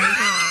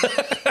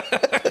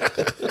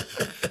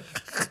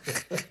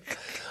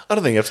 I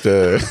don't think you have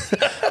to.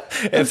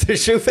 If the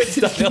shoe fits,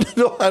 Daniel.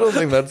 No, I don't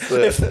think that's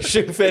the. If the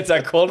shoe fits,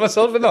 I called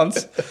myself a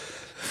nonce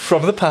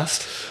from the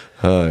past.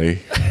 Hi.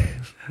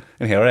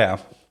 And here I am.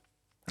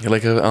 You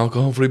like an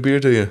alcohol-free beer,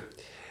 do you?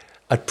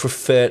 I'd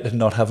prefer to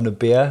not having a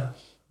beer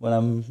when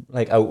I'm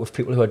like out with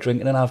people who are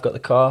drinking and I've got the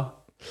car.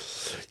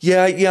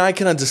 Yeah, I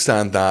can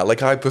understand that.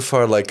 Like, I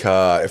prefer like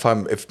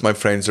if my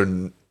friends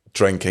are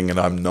drinking and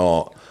I'm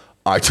not,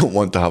 I don't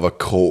want to have a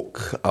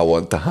Coke. I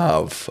want to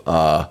have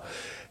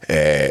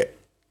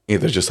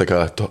either just like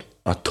a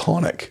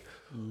tonic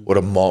or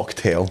a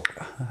mocktail.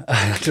 I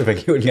have to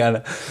ring you again.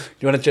 Do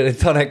you want a gin and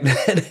tonic?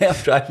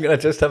 After I'm going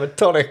to just have a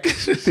tonic.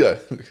 Yeah.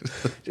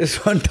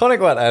 Just one tonic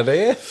water, do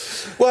you?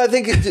 Well, I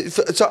think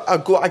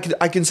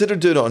I consider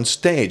doing it on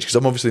stage because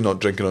I'm obviously not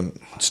drinking on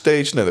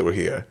stage now that we're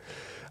here,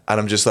 and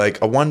I'm just like,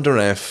 I wonder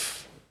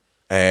if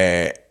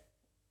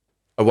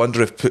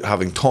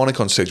having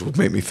tonic on stage would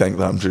make me think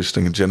that I'm just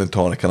drinking gin and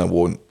tonic and I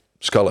won't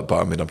scull it, but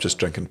I mean I'm just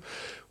drinking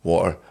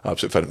water.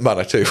 Absolutely fine. Man,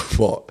 I tell you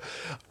what,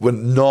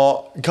 when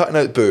not cutting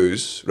out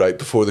booze right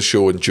before the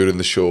show and during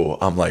the show,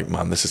 I'm like,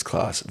 man, this is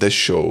class. This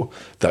show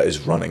that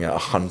is running at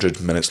 100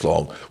 minutes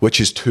long,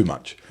 which is too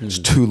much. It's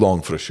too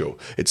long for a show.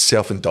 It's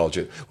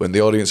self-indulgent. When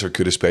the audience are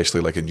good,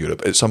 especially like in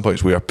Europe, at some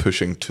points we are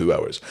pushing 2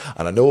 hours.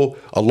 And I know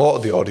a lot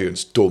of the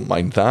audience don't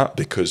mind that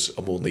because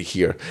I'm only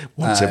here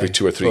once every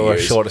 2 or 3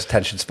 years. Shortest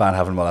attention span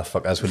having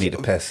motherfuckers. We need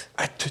to piss.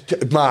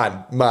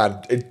 Man,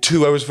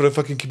 2 hours for a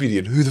fucking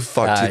comedian. Who the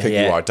fuck do you think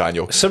you are,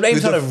 Daniel?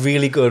 Sometimes on a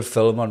really good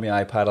film on my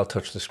iPad, I'll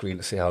touch the screen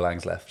to see how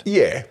long's left.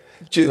 Yeah.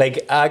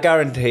 Like, I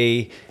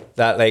guarantee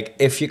that, like,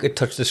 if you could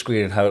touch the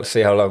screen and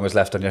see how long was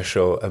left on your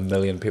show, 1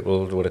 million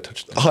people would have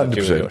touched the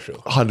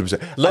 100%.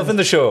 100%. Loving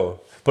the show,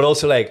 but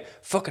also like,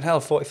 fucking hell,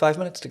 45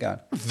 minutes to go.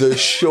 The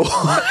show...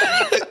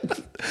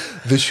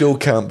 The show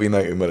can't be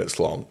 90 minutes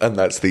long, and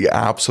that's the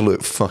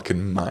absolute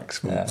fucking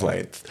maximum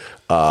length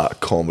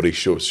comedy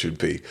shows should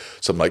be.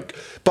 So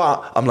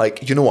I'm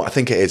like, you know what? I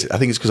think it is. I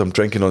think it's because I'm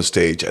drinking on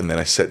stage, and then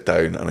I sit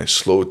down and I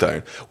slow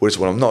down. Whereas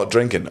when I'm not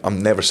drinking,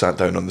 I'm never sat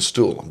down on the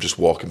stool. I'm just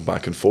walking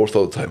back and forth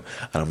all the time,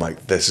 and I'm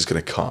like, this is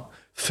going to cut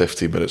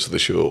 50 minutes of the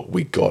show.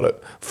 We got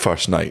it.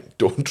 First night,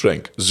 don't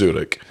drink.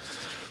 Zurich.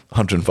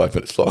 105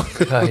 minutes long.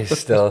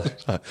 Still.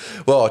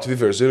 Well, to be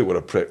fair, Zurich were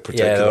a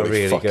particularly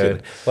really fucking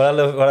good. What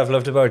I've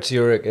loved about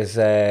Zurich is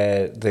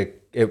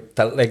it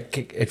felt like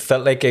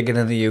gigging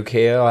in the UK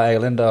or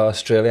Ireland or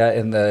Australia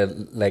in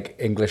the like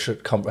English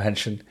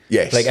comprehension.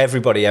 Yes, like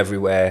everybody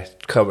everywhere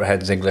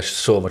comprehends English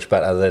so much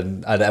better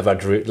than I'd ever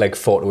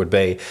thought it would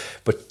be.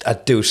 But I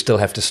do still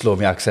have to slow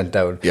my accent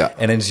down. Yeah,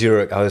 and in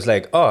Zurich, I was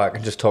like, oh, I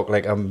can just talk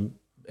like I'm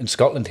in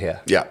Scotland here.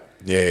 Yeah.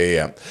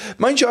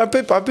 Mind you, I've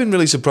been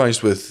really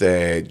surprised with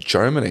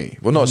Germany.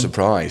 Well, not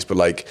surprised, but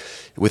like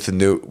with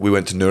we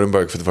went to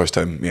Nuremberg for the first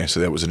time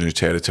yesterday. That was a new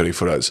territory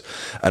for us,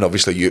 and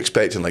obviously you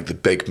expect in like the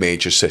big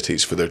major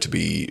cities for there to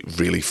be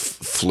really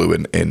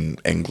fluent in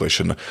English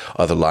and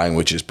other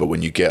languages. But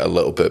when you get a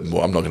little bit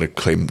more, I'm not going to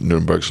claim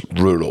Nuremberg's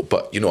rural,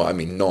 but you know what I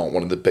mean, not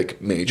one of the big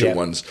major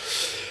ones.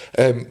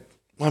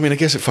 I mean, I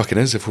guess it fucking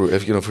is if we're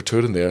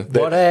touring there.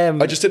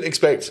 I just didn't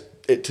expect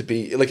it to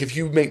be like if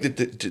you make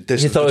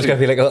this. You thought it was going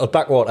to be like a little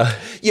backwater.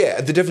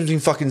 Yeah, the difference between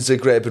fucking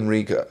Zagreb and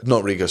Riga,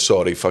 not Riga,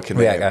 sorry, fucking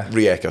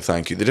Rijeka.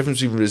 Thank you. The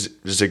difference between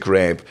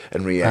Zagreb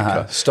and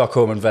Rijeka,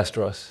 Stockholm and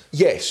Västerås.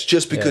 Yes,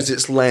 just because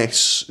it's less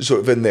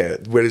sort of in there,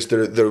 whereas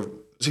there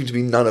seems to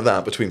be none of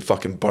that between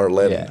fucking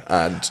Berlin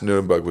and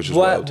Nuremberg, which is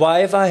wild. Why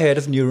have I heard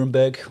of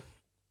Nuremberg?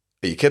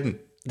 Are you kidding?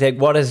 Like,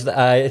 what is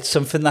it's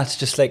something that's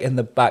just like in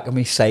the back of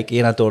me psyche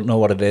and I don't know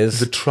what it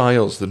is.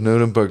 The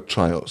Nuremberg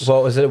trials.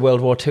 What was it, a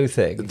World War II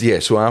thing? Yeah,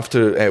 so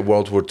after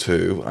World War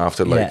II,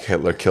 after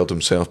Hitler killed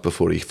himself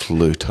before he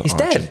flew to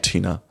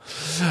Argentina.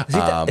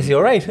 Is he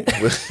all right?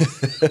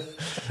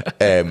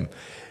 The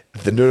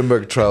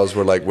Nuremberg trials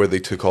were like where they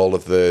took all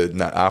of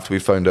after we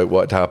found out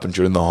what had happened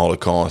during the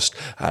Holocaust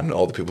and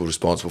all the people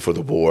responsible for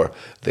the war,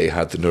 they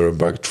had the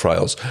Nuremberg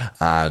trials.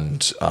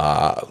 And,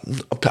 I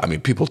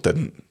mean, people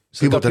didn't.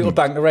 So people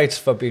banked the rights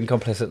for being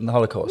complicit in the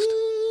Holocaust?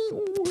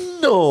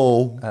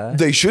 No,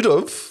 they should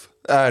have.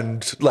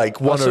 And like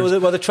were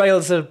the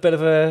trials a bit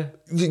of a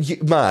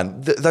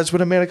man? That's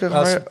when America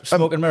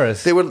smoke and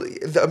mirrors.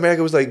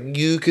 America was like,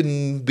 you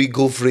can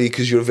go free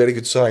because you're a very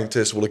good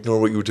scientist. We'll ignore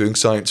what you were doing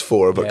science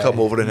for, but come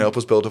over and help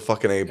us build a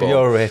fucking A-bomb.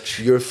 You're rich.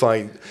 You're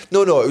fine.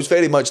 No, it was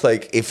very much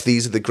like if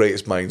these are the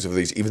greatest minds of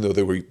these, even though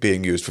they were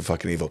being used for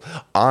fucking evil.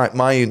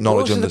 My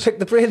knowledge on this. They picked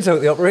the brains out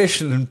of the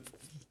operation and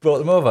brought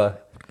them over.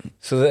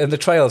 So in the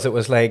trials, it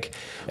was like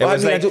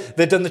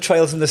they'd done the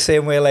trials in the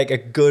same way like a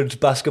good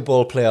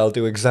basketball player will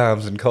do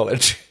exams in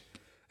college.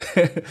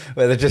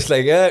 Where they're just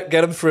like, yeah,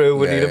 get him through.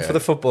 We need him for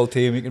the football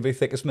team. You can be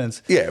thick as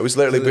mints. Yeah, it was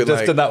literally so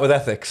just done that with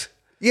ethics.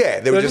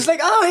 Yeah, they were just like,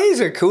 oh, he's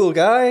a cool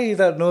guy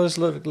that knows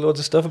loads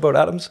of stuff about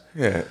atoms.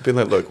 Yeah, being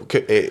like, look,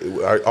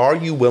 are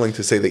you willing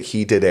to say that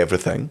he did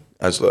everything?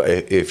 As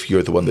if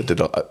you're the one that did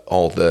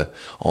all the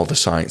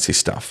sciencey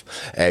stuff.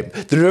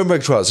 The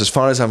Nuremberg trials, as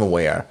far as I'm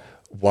aware,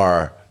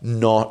 were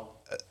not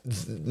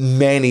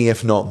many,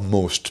 if not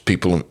most,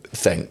 people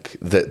think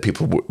that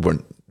people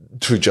weren't.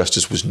 True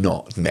justice was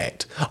not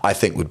met, I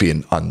think would be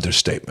an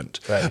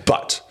understatement. Right.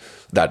 But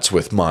that's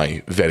with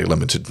my very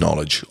limited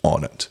knowledge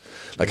on it.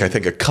 Like, I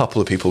think a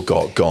couple of people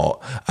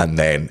got, and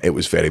then it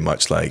was very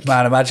much like...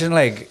 Man, imagine,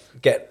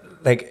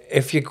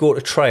 if you go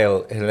to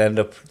trial and end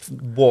up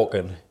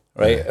walking,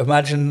 right? Yeah.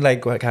 Imagine,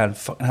 what kind of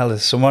fucking hell,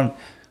 there's someone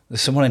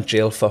in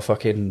jail for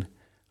fucking,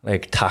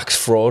 tax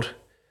fraud.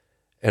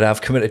 And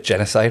I've committed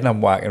genocide and I'm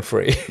walking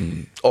free.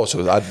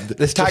 Also,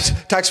 this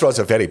tax fraud's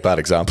a very bad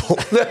example.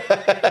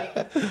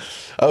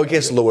 I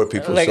guess lower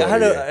people. I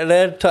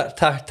had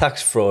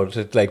tax fraud.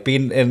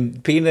 Being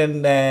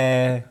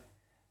in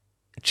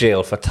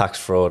jail for tax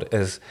fraud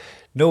is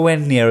nowhere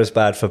near as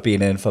bad for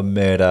being in for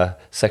murder,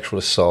 sexual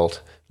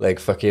assault,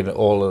 fucking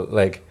all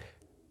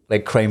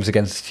crimes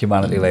against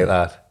humanity like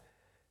that.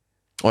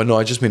 Oh no,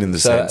 I just mean in the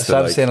sense.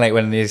 So I'm saying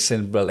when he's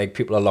in,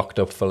 people are locked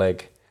up for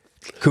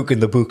cooking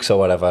the books or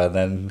whatever, and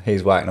then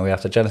he's whacking away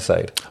after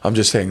genocide. I'm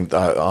just saying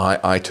that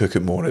I took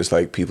it more as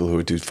people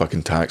who do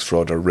fucking tax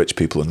fraud are rich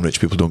people, and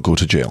rich people don't go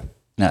to jail.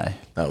 No.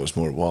 That was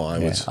more what I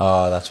was...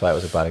 Oh, that's why it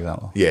was a bad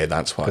example. Yeah,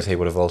 that's why. Because he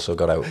would have also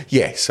got out.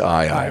 Yes,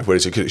 aye.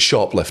 Whereas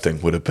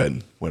shoplifting would have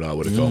been where I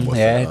would have gone with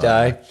it.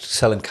 Yeah,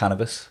 selling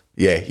cannabis.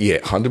 Yeah,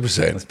 100%.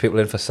 There's people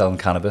in for selling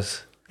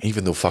cannabis.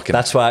 Even though fucking...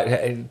 That's why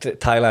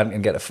Thailand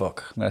can get a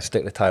fuck. I'm going to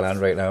stick to Thailand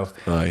right now.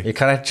 Aye. You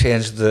kind of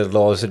change the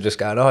laws and just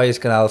go, oh, you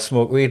can all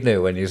smoke weed now,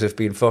 when you've just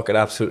been fucking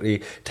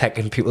absolutely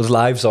taking people's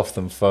lives off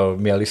them for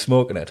merely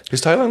smoking it. Is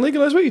Thailand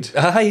legalised weed?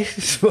 Aye,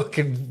 he's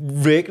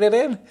fucking raking it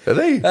in. Are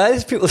they?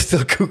 There's people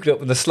still cooked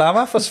up in the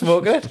slammer for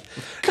smoking it.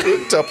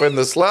 Cooked up in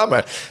the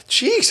slammer?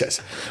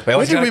 Jesus. Well, I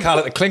was going to call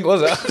it the clink,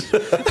 was it?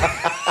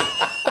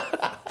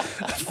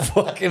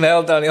 Fucking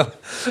hell, Daniel.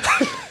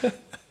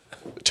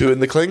 2 in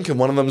the clink and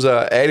one of them's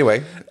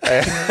anyway.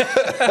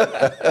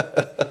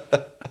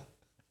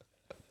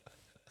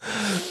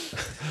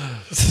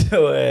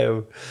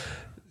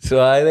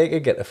 So I think I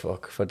get the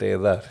fuck for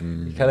doing that.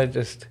 You kind of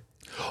just...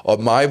 Oh,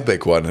 my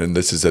big one, and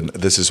this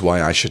is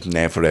why I should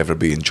never ever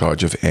be in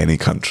charge of any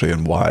country,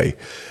 and why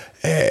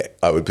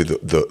I would be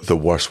the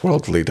worst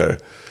world leader.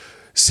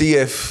 See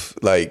if,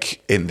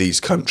 in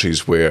these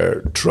countries where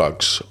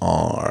drugs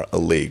are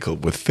illegal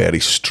with very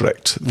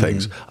strict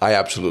things, I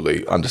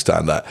absolutely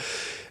understand that.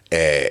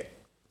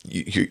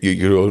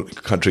 Your own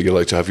country, you're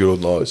allowed to have your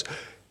own laws.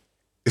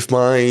 If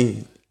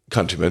my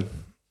countrymen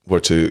were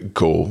to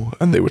go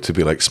and they were to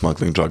be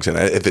smuggling drugs in,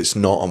 if it's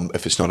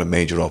not a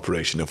major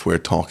operation, if we're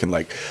talking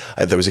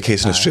there was a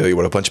case in Australia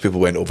where a bunch of people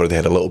went over, they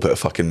had a little bit of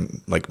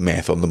fucking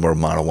meth on them or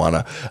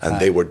marijuana, and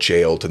they were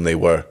jailed and they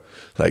were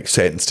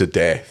sentenced to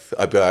death.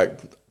 I'd be like,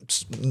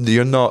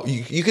 you're not.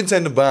 You can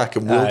send them back,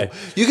 and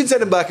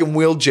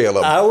we'll jail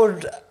them.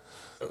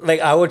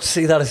 I would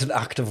see that as an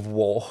act of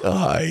war.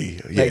 Aye,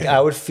 yeah. I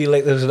would feel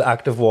like there's an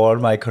act of war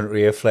in my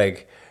country if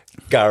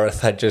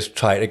Gareth had just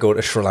tried to go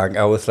to Sri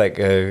Lanka with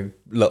a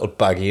little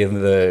baggie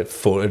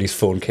in his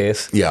phone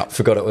case. Yeah,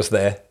 forgot it was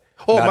there.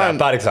 Oh man,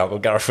 bad example.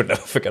 Gareth would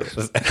never forget it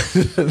was there.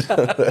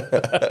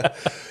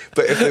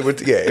 But if they were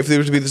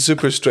to be the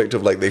super strict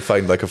of they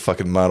find a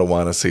fucking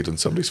marijuana seed on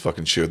somebody's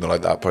fucking shoe and they're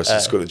like, that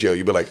person's going to jail,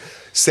 you'd be like,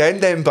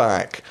 send them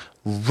back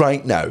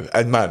right now,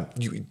 and man,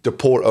 you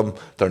deport them.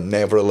 They're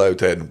never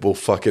allowed in. We'll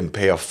fucking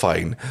pay a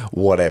fine,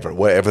 whatever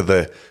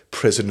the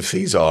prison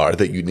fees are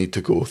that you need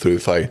to go through.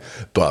 Fine,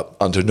 but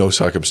under no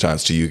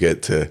circumstance do you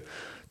get to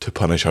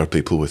punish our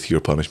people with your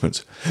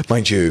punishments.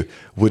 Mind you,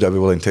 would I be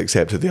willing to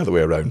accept it the other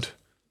way around?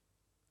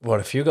 What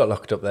if you got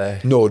locked up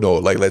there? No.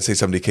 Let's say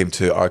somebody came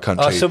to our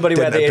country. Oh, somebody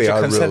went the age of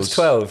consent's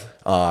 12.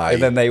 Aye.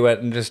 And then they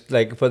went and just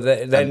but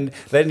then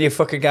you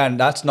fucking going,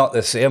 that's not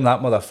the same, that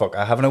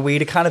motherfucker having a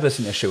weed of cannabis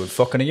in your shoe and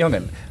fucking a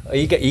young'un. Are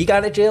you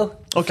going to jail?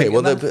 Okay,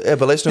 well,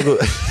 but let's not go.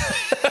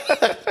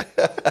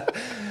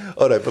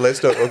 All right, but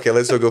let's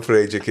not go for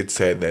age of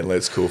consent then.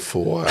 Let's go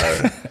for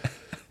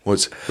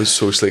what's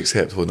socially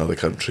acceptable in other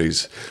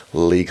countries,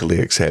 legally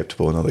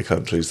acceptable in other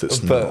countries.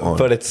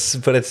 But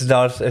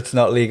it's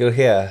not legal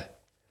here.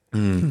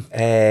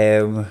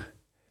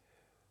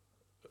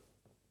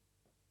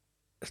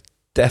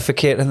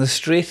 Defecate in the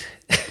street.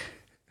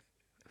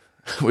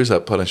 Where's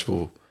that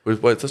punishable?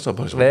 That's not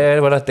punishable.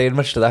 We're not doing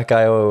much to that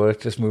guy. We're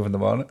just moving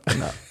them on.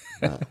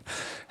 No.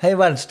 Hey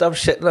man, stop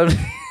shitting on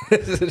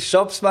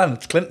shops, man.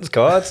 It's Clinton's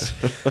cards.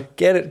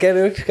 Get it.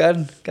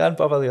 Can't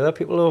bother the other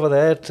people over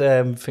there.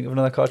 Think of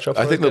another card shop.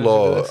 I think the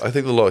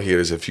law here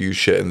is if you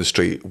shit in the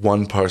street,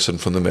 one person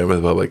from the member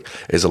of the public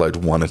is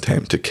allowed one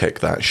attempt to kick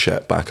that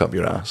shit back up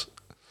your ass.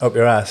 Up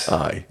your ass.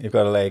 Aye. You've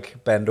got to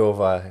like bend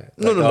over.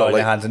 No, on like,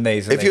 your hands and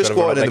knees. And if you're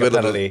squatting in the middle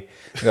of penalty,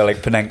 you've got like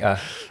Panenka.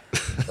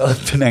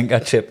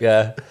 Panenka chip,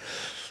 yeah.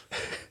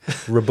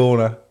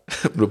 Rabona.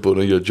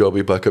 Rabona, your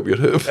Jobby back up your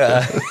hoop.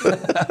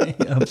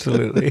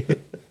 Absolutely.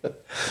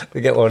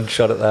 We get one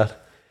shot at that.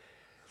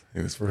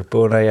 It was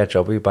Rabona, yeah,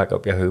 Jobby, back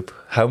up your hoop.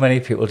 How many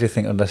people do you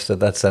think understood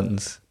that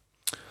sentence?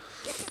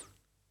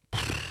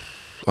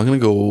 I'm going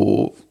to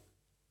go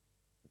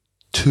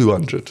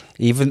 200.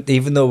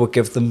 Even though we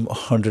give them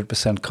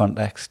 100%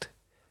 context.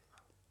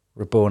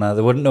 Rabona,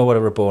 they wouldn't know what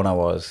a Rabona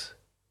was.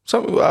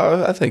 So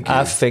I think.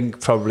 I think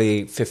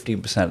probably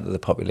 15% of the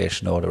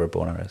population know what a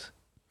Rabona is.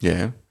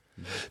 Yeah.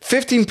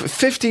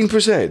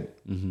 15%.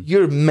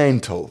 You're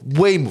mental.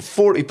 Way more,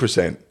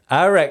 40%.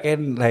 I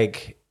reckon,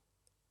 like,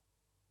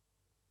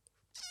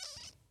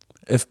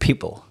 if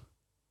people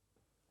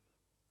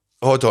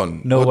Hold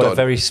on. know hold what on. a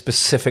very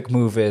specific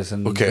move is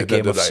and the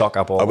game of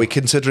soccer ball. Are we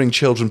considering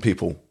children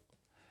people?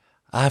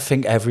 I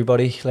think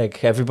everybody,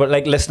 like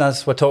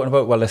listeners, we're talking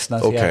about,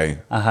 listeners. Okay.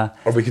 Yeah.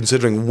 Are we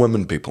considering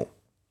women people?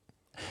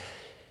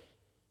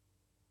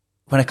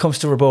 When it comes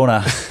to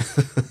Rabona,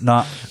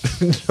 nah.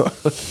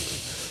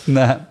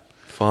 Nah.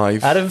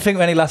 5. I don't think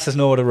many lasses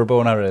know what a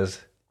Rabona is.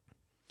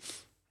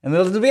 And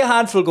there'll be a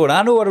handful going,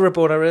 I know what a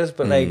Rabona is,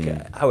 but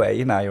like, how are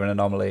you now? You're an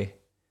anomaly.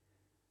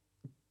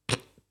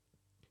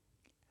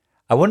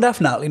 I wonder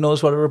if Natalie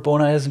knows what a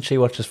Rabona is and she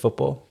watches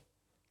football.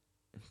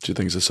 Do you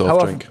think it's a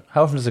soft drink?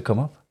 How often does it come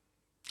up?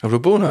 A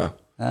Rabona?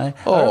 Aye.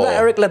 Oh. I remember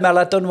Eric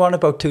Lamella done one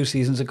about 2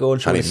 seasons ago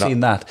and she would have And he seen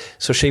that.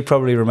 So she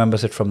probably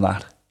remembers it from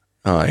that.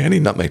 Aye, and he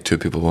nutmeg 2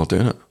 people while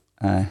doing it.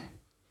 Aye.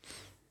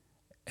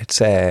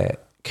 It's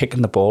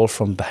kicking the ball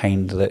from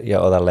behind your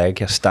other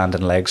leg, your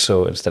standing leg.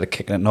 So instead of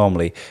kicking it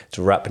normally, it's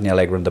wrapping your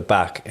leg around the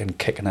back and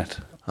kicking it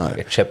like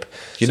a chip.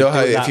 You So know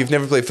how, doing if that- you've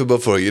never played football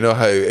before, you know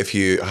how if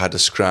you had a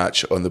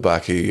scratch on the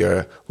back of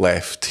your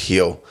left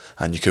heel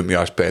and you couldn't be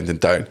arsed bending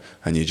down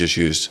and you just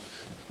used,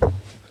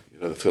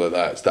 the feel like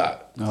that, it's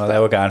that. Oh,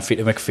 there we're going, feet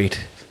to McFeet.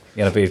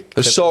 You're going to be...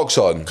 There's socks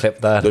on. clip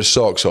that. There's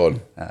socks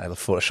on. I'll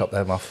Photoshop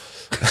them off.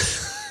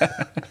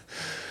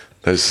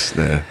 There's,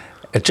 A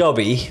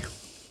jobby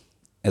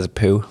is a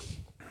poo.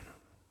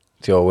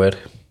 It's your word.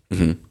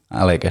 Mm-hmm.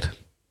 I like it.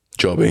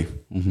 Jobby.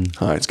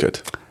 Aye, it's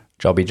good.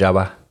 Jobby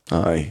jabber.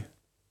 Aye,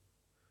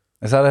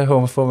 Is that a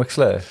homophobic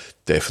slur?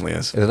 definitely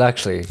is. Is it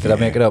actually? Did I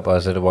make it up or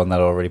is it one that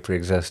already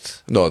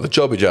pre-exists? No, the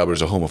Jobby Jabber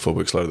is a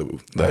homophobic slur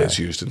that is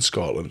used in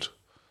Scotland.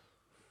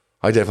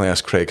 I definitely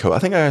asked Craig how. I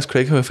think I asked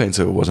Craig how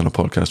offensive it was on a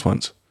podcast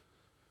once.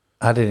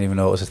 I didn't even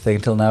know it was a thing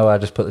till now. I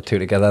just put the two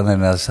together and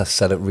then as I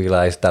said it,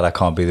 realised that I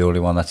can't be the only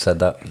one that said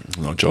that.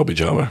 No, Jobby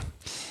Jabber.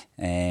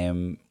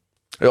 It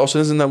Also,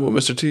 isn't that what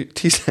Mr.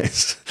 T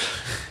says?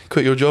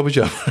 Quit your Jobby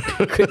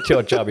Jabber. Quit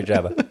your jobby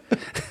jabber.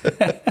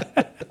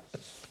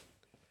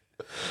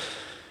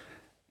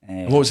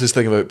 What was his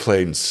thing about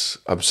planes?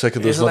 I'm sick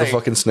of those He's like-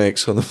 motherfucking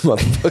snakes on the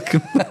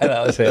motherfucking...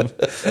 That was him.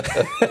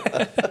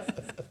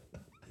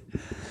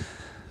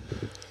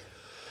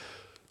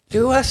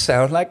 Do I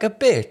sound like a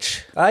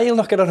bitch? You'll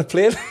knock it on a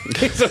plane.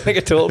 You sound like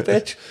a total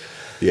bitch.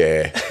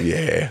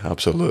 Yeah,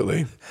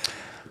 absolutely.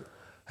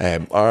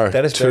 Our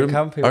Dennis tour,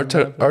 Bergkamp, he our, wouldn't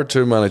tour, have it. our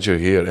tour manager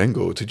here,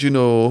 Ingo, did you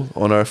know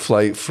on our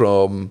flight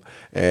from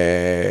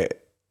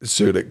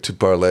Zurich to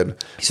Berlin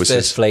His was first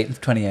his flight in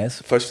 20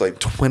 years. first flight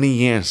 20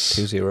 years.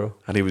 2-0.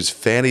 And he was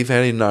very,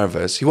 very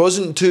nervous. He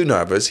wasn't too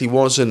nervous. He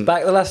wasn't...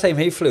 Back the last time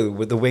he flew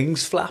with the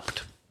wings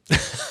flapped.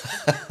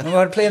 Remember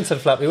when planes had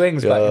flappy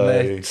wings back in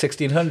the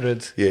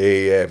 1600s? Yeah.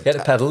 You had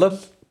to pedal them.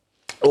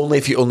 Only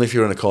if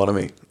you're in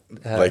economy.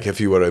 Like if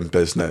you were in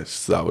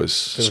business, that was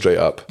straight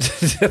up.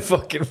 The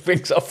fucking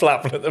wings are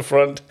flapping at the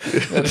front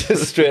and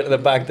just straight to the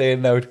back day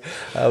and out.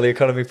 All the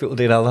economy people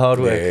doing all the hard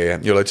work. Yeah.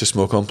 You're allowed to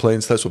smoke on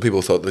planes. That's what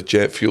people thought the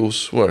jet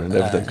fuels were and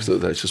everything.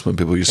 Because that's just when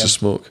people used to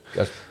smoke.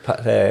 Got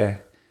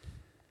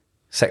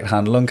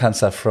second-hand lung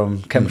cancer from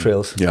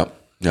chemtrails. Yeah.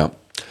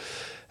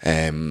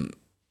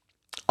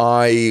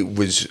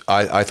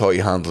 I thought he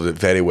handled it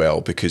very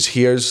well because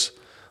here's...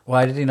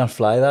 Why did he not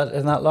fly that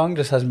in that long?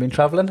 Just hasn't been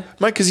travelling?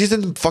 Mike, because he's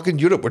in fucking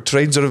Europe where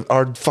trains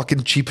are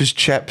fucking cheap as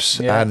chips,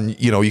 Yeah. and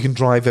you can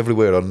drive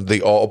everywhere on the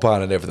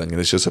autobahn and everything,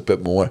 and it's just a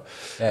bit more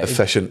Yeah,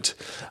 efficient.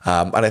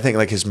 And I think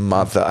like his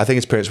mother, I think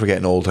his parents were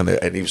getting old,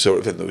 and he was sort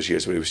of in those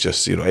years where he was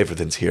just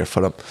everything's here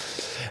for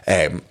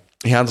him.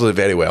 He handled it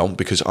very well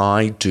because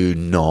I do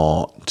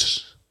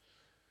not.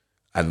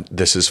 And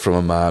this is from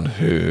a man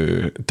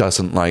who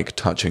doesn't like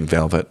touching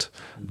velvet,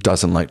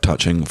 doesn't like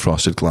touching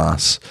frosted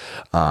glass,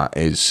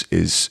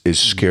 is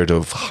scared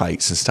of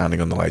heights and standing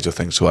on the ledge of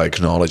things. So I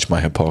acknowledge my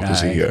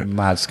hypocrisy here.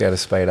 Mad scared of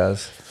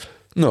spiders.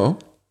 No,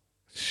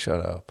 Shut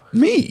up.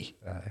 me.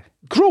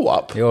 Grow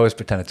up. You always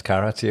pretend it's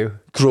carrots, you.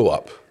 Grow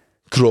up.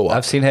 Grow up.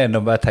 I've seen her a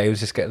number of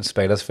times just getting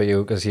spiders for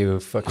you because you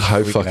fucking.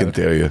 How freaking fucking out.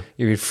 dare you?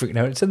 You were freaking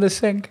out. It's in the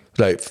sink.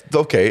 Right.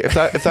 Okay.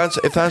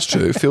 If that's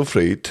true, feel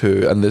free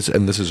to. And this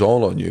is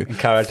all on you. And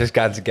Cara just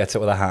goes and gets it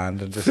with a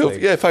hand and just.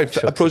 Yeah, fine.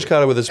 Approach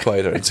Cara with a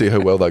spider and see how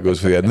well that goes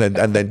for you, and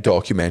then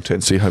document it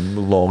and see how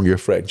long your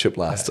friendship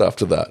lasts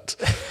after that.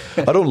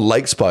 I don't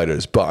like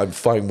spiders, but I'm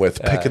fine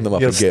with picking them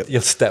up and get.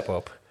 You'll step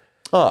up.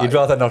 Aye. You'd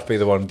rather not be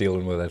the one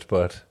dealing with it,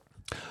 but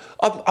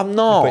I'm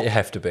not. but you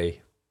have to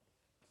be.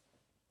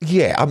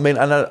 Yeah, I mean,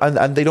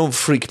 and they don't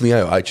freak me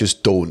out. I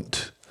just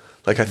don't.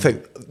 Like, I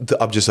think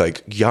I'm just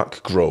like,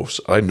 yuck, gross.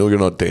 I know you're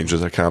not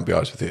dangerous. I can't be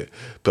honest with you,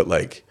 but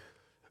like,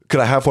 could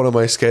I have one on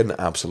my skin?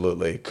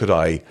 Absolutely. Could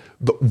I?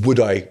 But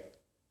would I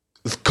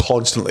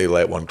constantly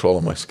let one crawl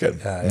on my skin?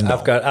 No.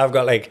 I've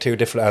got like two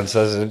different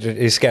answers. Are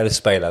you scared of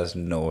spiders?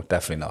 No,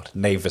 definitely not.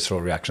 No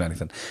visceral reaction or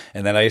anything.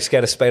 And then are you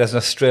scared of spiders in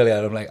Australia?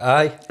 And I'm like,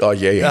 aye. Oh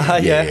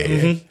yeah.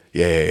 Mm-hmm.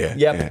 Yeah.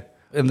 Yep.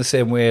 In the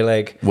same way,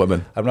 like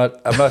Women. I'm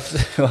not.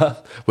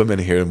 Well, Women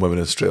here and women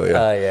in Australia.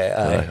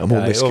 aye. I'm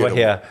only scared over of-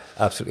 here,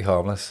 absolutely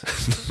harmless.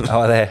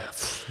 Out there,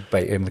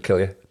 bite you and kill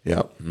you.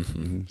 Yeah.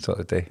 Sort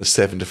of day. There's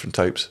 7 different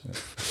types.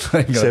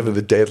 7 of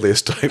the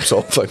deadliest types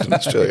all found in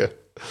Australia.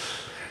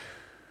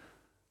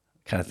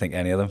 Can't think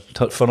any of them.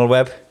 Funnel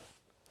web.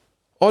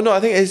 Oh no, I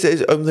think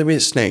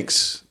it's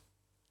snakes.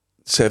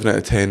 7 out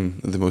of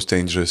 10 of the most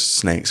dangerous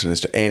snakes in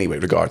Australia. Anyway,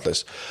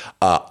 regardless,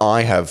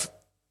 I have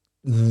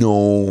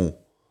no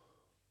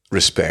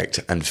respect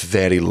and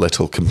very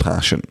little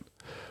compassion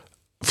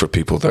for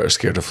people that are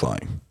scared of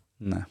flying.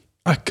 No.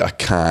 I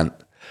can't,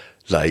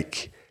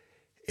 like,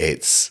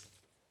 it's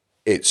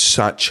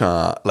such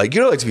a, like,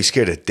 you're not like to be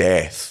scared of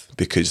death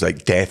because,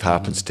 like, death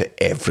happens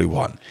to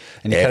everyone.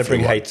 And you kind of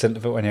bring heights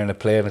into it when you're in a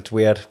plane. It's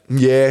weird.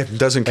 Yeah, it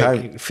doesn't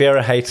count. Like, fear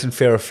of heights and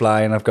fear of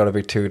flying have got to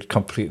be two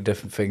completely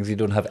different things. You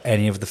don't have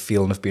any of the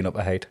feeling of being up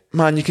a height.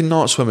 Man, you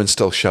cannot swim and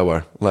still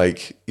shower.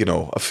 Like, you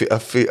know, a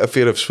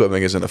fear of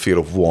swimming isn't a fear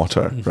of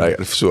water, right?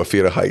 So a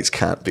fear of heights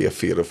can't be a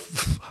fear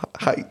of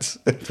heights.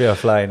 Fear of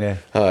flying, yeah.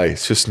 Aye,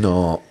 it's just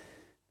not.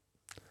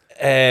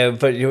 But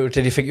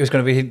did you think you was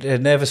going to be a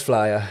nervous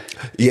flyer?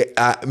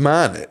 Yeah,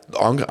 man,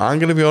 I'm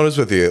going to be honest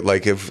with you.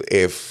 Like,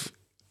 if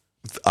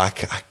I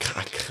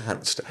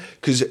can't,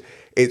 because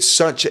it's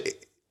such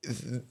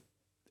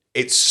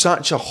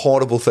a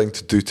horrible thing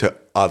to do to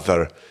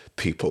other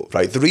people,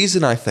 right? The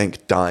reason I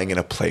think dying in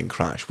a plane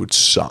crash would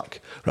suck,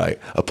 right,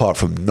 apart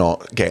from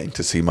not getting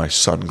to see my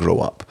son grow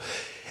up,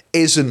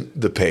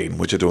 isn't the pain,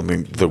 which I don't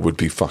think there would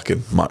be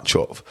fucking much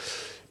of.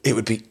 It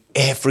would be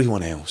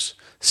everyone else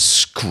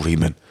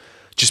screaming.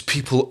 Just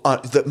people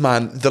that,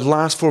 man, the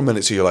last 4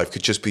 minutes of your life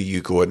could just be you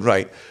going,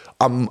 right,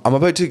 I'm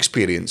about to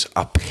experience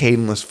a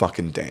painless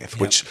fucking death,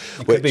 which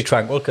could be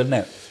tranquil, couldn't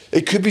it?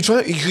 It could be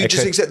tranquil. You could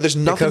just accept there's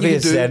nothing you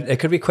can do. It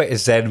could be quite a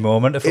zen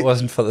moment if it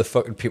wasn't for the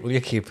fucking people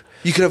you keep.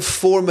 You could have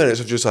 4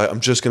 minutes of just like, I'm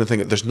just going to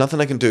think, there's nothing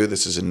I can do.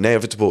 This is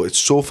inevitable. It's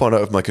so far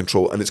out of my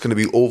control, and it's going to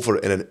be over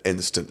in an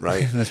instant,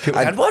 right? And there's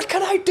people going, what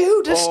can I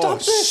do to stop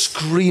this?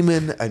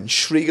 Screaming and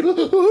shrieking.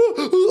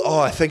 Oh,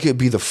 I think it'd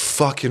be the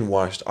fucking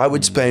worst. I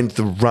would spend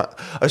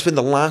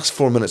the last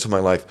 4 minutes of my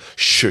life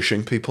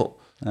shushing people.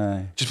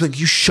 Aye. Just be like,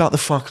 you shut the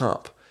fuck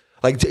up.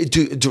 Like,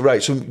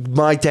 right, so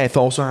my death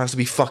also has to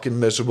be fucking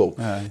miserable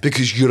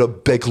because you're a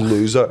big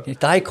loser. You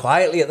die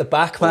quietly at the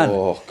back, man.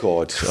 Oh,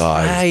 God.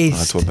 I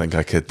don't think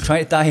I could.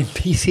 Trying to die in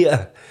peace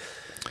here.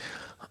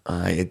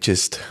 It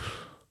just...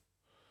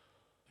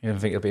 You don't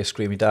think it'll be a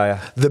screamy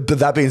dyer? But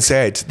that being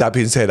said,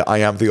 I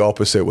am the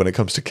opposite when it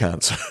comes to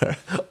cancer.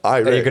 Are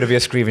you going to be a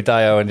screamy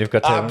dyer when you've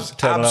got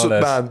terminal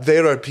illness? Man,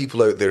 there are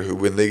people out there who,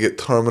 when they get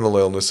terminal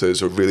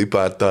illnesses or really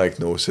bad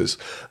diagnosis,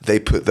 they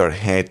put their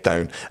head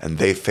down and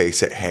they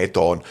face it head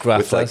on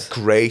with like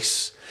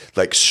grace,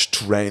 like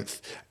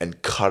strength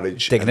and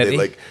courage, dignity.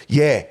 And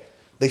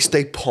they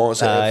stay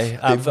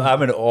positive.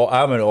 I'm in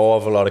awe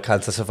of a lot of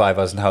cancer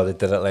survivors and how they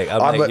did it. Like,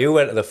 you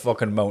went to the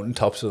fucking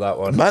mountaintops with that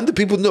one. Man, the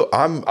people know.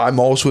 I'm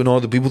also in awe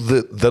of the people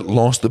that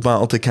lost the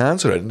battle to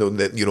cancer, and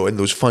that, you know, in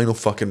those final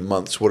fucking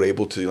months were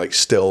able to, like,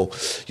 still,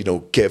 you know,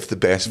 give the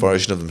best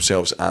version of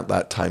themselves at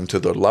that time to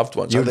their loved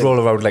ones. You'd roll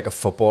around like a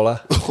footballer.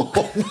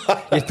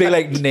 You'd be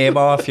like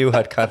Neymar if you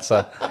had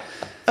cancer.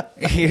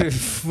 You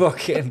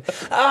fucking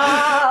it's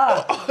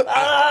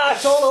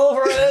all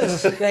over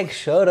us. Like,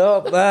 shut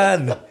up,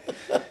 man.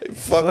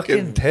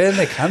 Fucking turn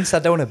the cancer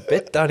down a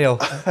bit, Daniel.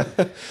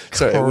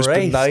 Sorry, it was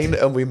benign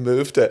and we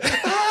moved it.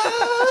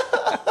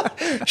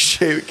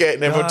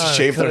 Getting everyone to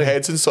shave their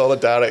heads in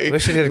solidarity.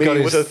 Wish he'd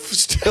got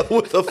still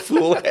with a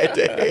full head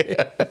of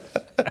hair.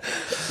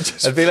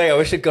 I'd be like, I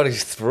wish he'd got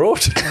his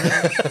throat.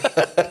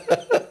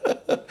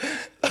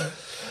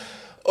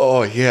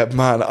 Oh yeah,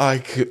 man! I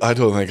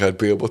don't think I'd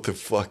be able to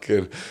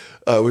fucking.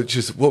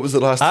 What was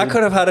the last? I thing?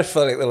 could have had it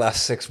for like the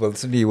last 6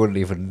 months, and you wouldn't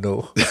even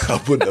know. I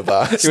wouldn't have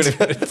asked. You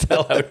wouldn't even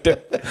tell how to.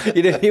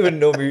 You didn't even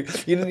know me.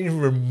 You didn't even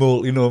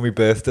remotely know my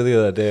birthday the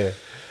other day.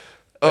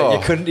 Like,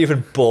 you couldn't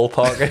even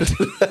ballpark it.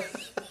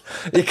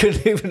 You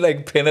couldn't even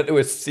like pin it to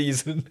a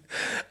season.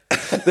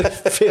 the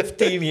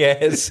 15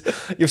 years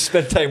you've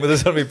spent time with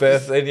us on my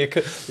birthday, and you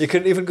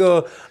couldn't even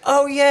go,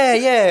 oh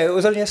yeah, it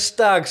was on your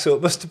stag, so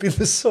it must have been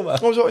the summer.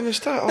 Oh, was it on your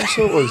stag? Oh,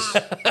 so it was.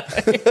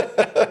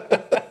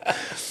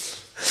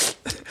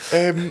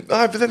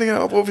 But then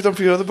again, what have you done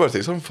for your other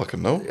birthdays? I don't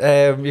fucking know.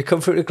 You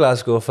come through to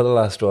Glasgow for the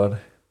last one.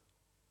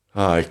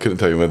 I couldn't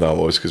tell you when that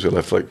was because we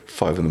left like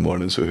 5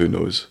 a.m, so who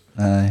knows?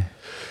 Aye.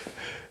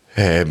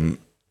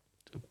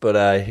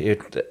 But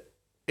you'd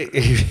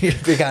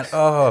be going,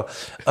 oh,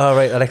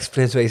 right, that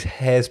explains why his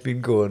hair's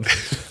been going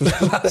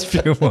the last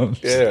few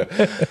months. Yeah,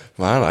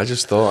 man, I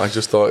just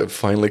thought it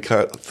finally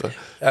caught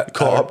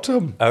up to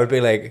him. I would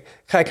be like,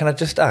 Kai, can I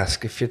just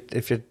ask if you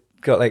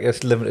got like a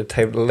limited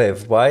time to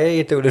live, why are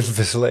you doing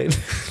Invisalign?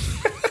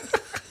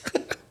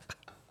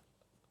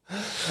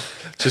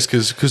 Just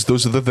because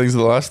those are the things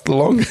that last the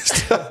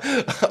longest.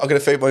 I'm going to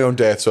fake my own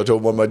death, so I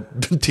don't want my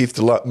teeth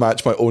to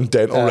match my own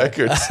dental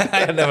records.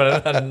 I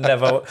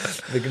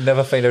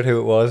never find out who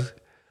it was.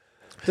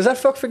 Does that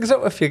fuck things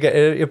up if you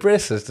get your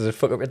braces? Does it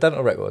fuck up your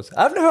dental records?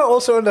 I've never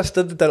also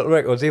understood the dental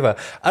records either.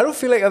 I don't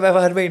feel like I've ever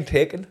had mine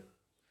taken.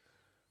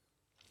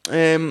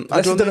 I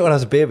don't know when I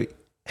was a baby.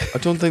 I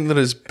don't think that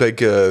is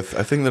big. I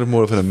think they're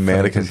more of an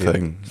American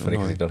thing. Funny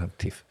because you don't have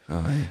teeth.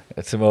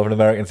 It's more of an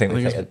American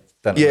thing.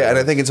 And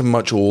I think it's a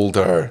much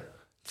older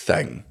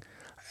thing.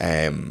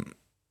 But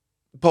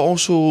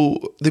also,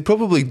 they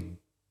probably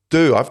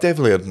do. I've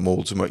definitely had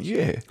molds in my...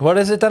 Yeah. What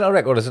is a dental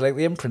record? Is it like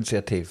the imprints of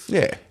your teeth?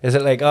 Yeah. Is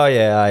it like,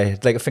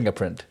 like a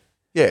fingerprint?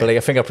 Yeah. But like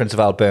a fingerprints have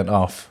all burnt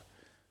off.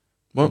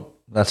 What?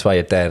 That's why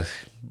you're dead.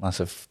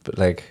 Massive. But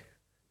like,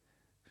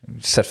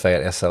 set fire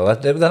to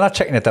yourself. They're not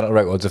checking your dental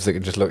records if they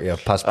can just look at your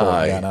passport.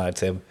 Aye. Yeah, no,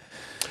 it's him.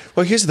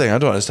 Well, here's the thing I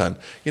don't understand.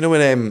 You know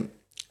when,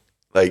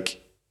 like,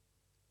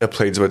 a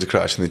plane's about to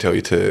crash and they tell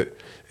you to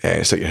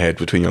stick your head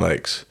between your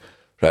legs,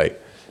 right?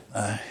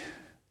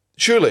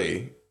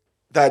 Surely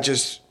that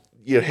just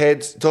your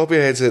head, top of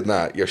your head's hitting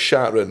that, you're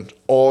shattering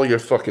all your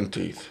fucking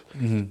teeth.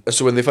 And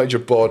so when they find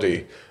your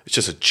body, it's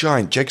just a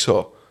giant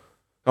jigsaw,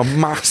 a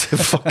massive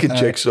fucking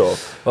jigsaw.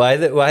 Why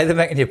are they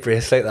making you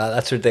brace like that?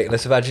 That's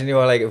ridiculous. Imagine you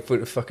were like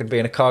fucking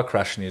being in a car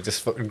crash and you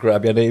just fucking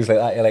grab your knees like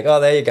that. You're like, oh,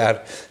 there you go.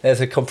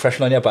 There's a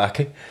compression on your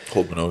back.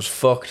 Hold my nose.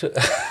 Fucked.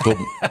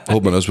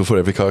 Hold my nose before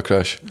every car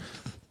crash.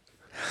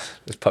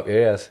 Just pop your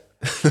ears.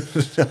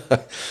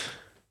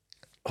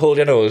 Hold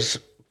your nose,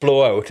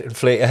 blow out,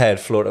 inflate your head,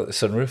 float out the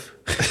sunroof.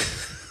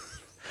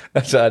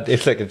 That's what I do,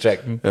 like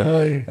ejecting.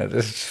 I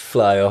just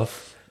fly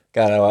off.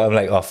 I'm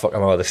like, oh fuck,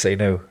 I'm out of the sea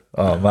now.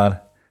 Oh man,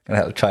 gonna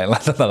have to try and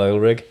land on that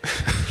oil rig.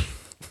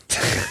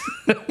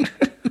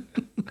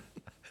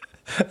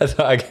 That's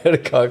how I get a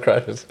car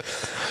crashes.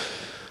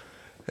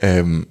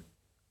 Where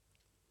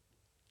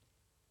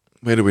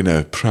are we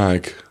now?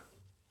 Prague.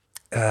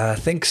 I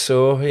think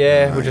so.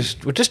 Yeah, we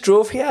just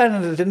drove here,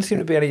 and there didn't seem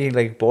to be any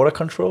like border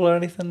control or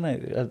anything.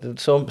 Like,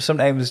 so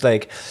sometimes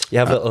like you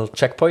have little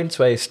checkpoints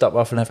where you stop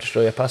off and have to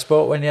show your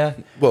passport when you're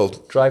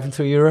driving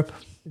through Europe.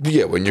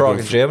 Yeah, when you're Prague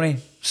and Germany,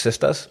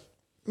 sisters.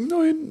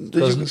 No, you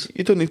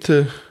don't need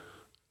to.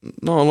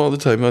 Not a lot of the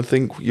time. I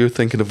think you're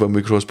thinking of when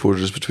we cross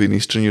borders between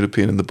Eastern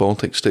European and the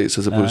Baltic states,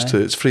 as opposed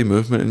to it's free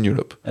movement in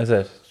Europe. Is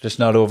it just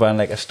not over in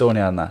like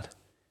Estonia and that?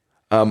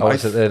 Or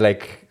is it the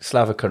like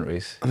Slavic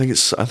countries? I think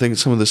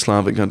it's some of the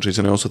Slavic countries,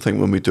 and I also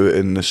think when we do it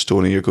in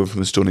Estonia, you're going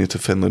from Estonia to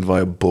Finland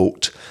via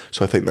boat.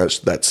 So I think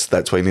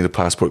that's why you need a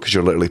passport, because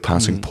you're literally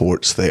passing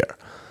ports there.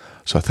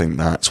 So I think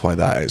that's why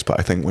that is. But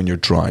I think when you're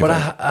driving,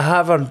 but I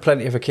have on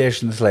plenty of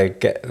occasions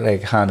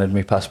handed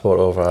me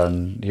passport over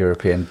on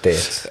European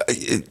dates.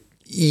 Is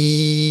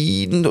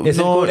it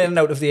going in and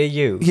out of the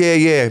EU?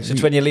 Yeah. So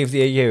it's when you leave the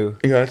EU.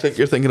 Yeah, I think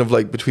you're thinking of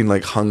like between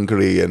like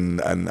Hungary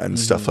and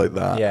stuff like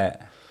that. Yeah.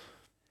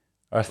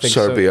 Or I think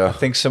Serbia. I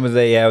think some of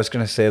the I was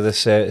going to say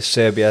the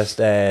Serbia's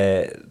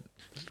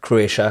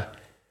Croatia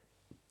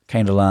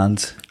kind of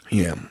lands.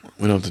 Yeah,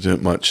 we don't have to do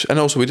it much, and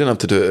also we didn't have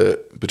to do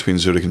it between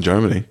Zurich and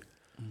Germany.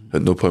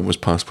 At no point was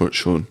passport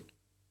shown.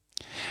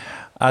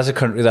 As a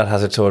country that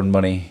has its own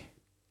money,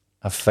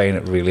 I find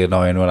it really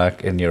annoying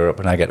in Europe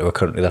when I get to a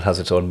country that has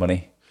its own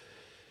money.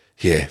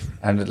 Yeah,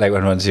 and like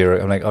when I'm on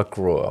Zurich, I'm like, I'll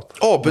grow up.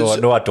 Oh,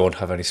 but no, I don't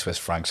have any Swiss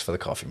francs for the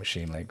coffee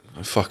machine. Like,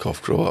 fuck off,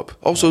 grow up.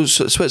 Also,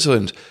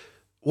 Switzerland.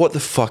 What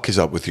the fuck is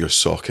up with your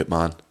socket,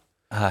 man?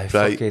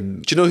 Right? Do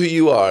you know who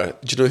you are?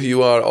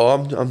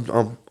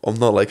 Oh, I'm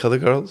not like other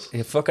girls.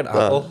 You're fucking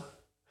Apple.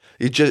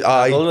 You just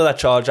Apple with that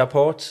charger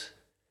port.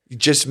 You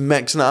just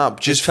mixing it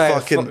up. Just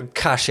fucking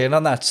cash in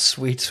on that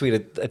sweet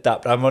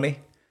adapter money.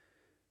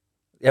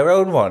 Your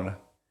own one.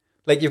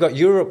 Like you've got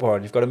Europe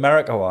one, you've got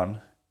America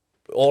one,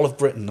 all of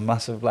Britain, the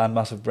massive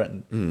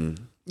Britain.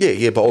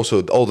 Yeah, but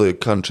also all the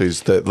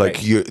countries that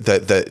like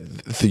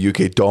that the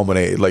UK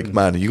dominated. Like,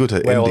 man, you go to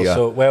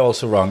India. We're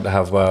also wrong to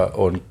have our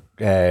own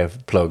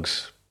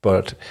plugs,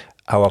 but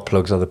our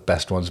plugs are the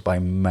best ones by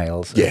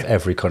miles. Yeah, in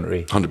every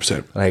country,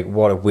 100%. Like,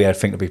 what a weird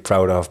thing to be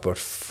proud of, but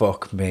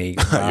fuck me,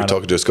 you're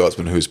talking to a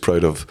Scotsman who's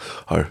proud of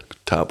our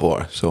tap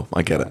water, so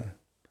I get it.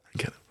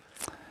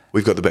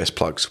 We've got the best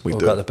plugs. We've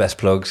got the best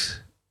plugs.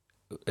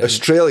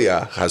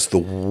 Australia has the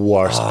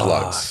worst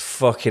plugs.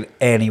 fucking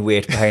any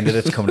weight behind it,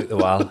 it's coming to the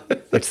wall.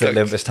 It's the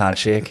limpest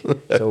handshake.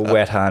 It's a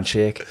wet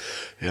handshake.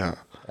 Yeah.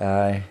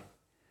 Aye.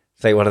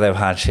 It's like one of them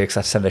handshakes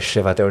that send a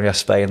shiver down your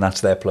spine.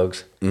 That's their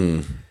plugs.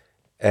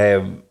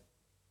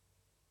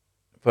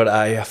 But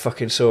I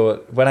fucking,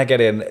 so when I get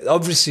in,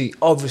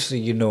 obviously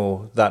you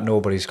know that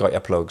nobody's got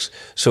your plugs.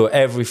 So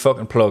every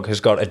fucking plug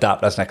has got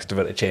adapters next to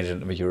it to change it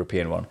into a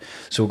European one.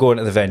 So we go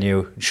into the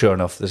venue, and sure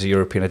enough, there's a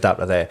European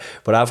adapter there.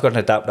 But I've got an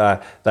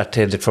adapter that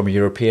turns it from a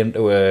European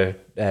to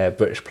a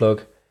British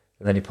plug.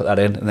 And then you put that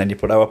in, and then you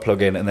put our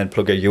plug in, and then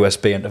plug a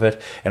USB into it.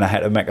 And I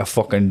had to make a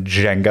fucking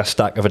Jenga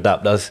stack of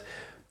adapters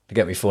to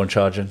get my phone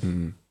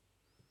charging.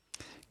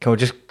 Can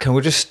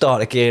we just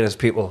start again as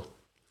people?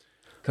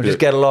 Can we just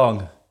get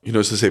along? You know,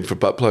 it's the same for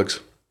butt plugs.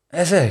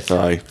 Is it?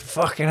 Aye.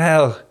 Fucking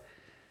hell.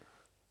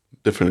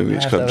 Different in I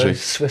each have to have country. a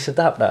Swiss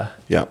adapter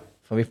Yeah.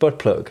 for my butt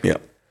plug. Yeah.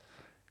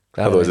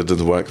 Glad Otherwise, it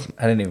doesn't work.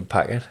 I didn't even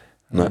pack it.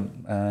 No.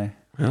 Aye.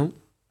 Well,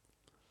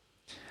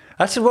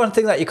 That's the one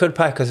thing that you could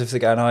pack, because if they're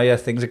going, oh yeah,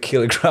 things a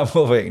kilogram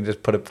over, you can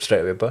just put it straight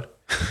away your butt.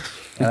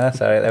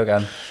 That's all right, there we go.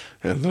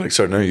 yeah, they're like,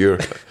 sorry, now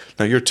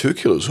you're 2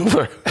 kilos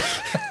over.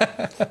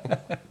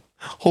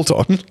 Hold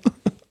on.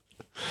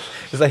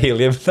 Is there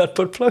helium in that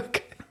butt plug?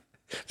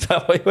 Is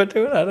that what you were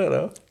doing? I don't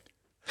know.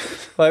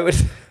 Why would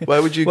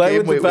you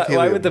gain weight with helium?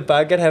 Why would the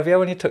bag get heavier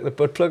when you took the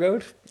butt plug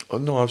out? Oh,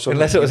 no, I'm sorry.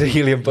 Unless it was a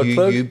helium butt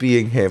plug. You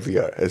being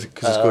heavier, because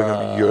it's going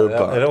up your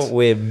butt. They don't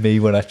weigh me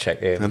when I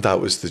check in. And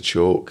that was the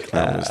joke.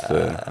 I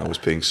was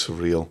being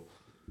surreal.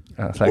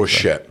 Oh, Or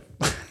shit.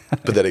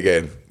 But then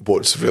again,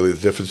 what's really the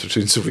difference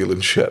between surreal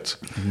and shit?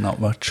 Not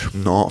much.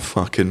 Not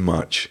fucking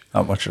much.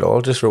 Not much at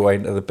all. Just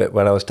rewind to the bit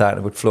when I was talking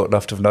about floating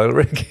off to an oil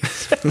rig.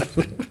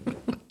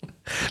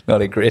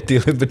 Not a great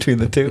deal in between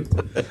the two.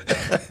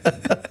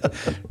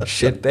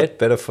 Shit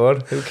bit of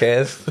fun. Who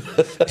cares?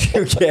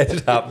 Who cares?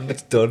 It happened.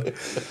 It's done.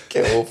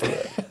 Get over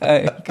it.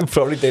 I can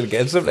probably do it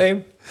again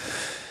sometime.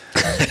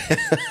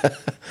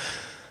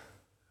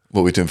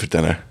 What are we doing for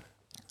dinner?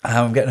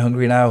 I'm getting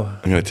hungry now.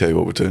 I'm going to tell you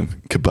what we're doing.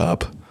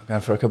 Kebab. I'm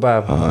going for a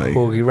kebab. Aye.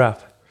 Hoagie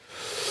wrap.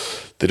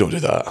 They don't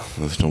do that.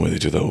 There's no way they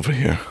do that over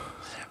here.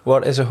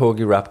 What is a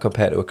hoagie wrap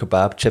compared to a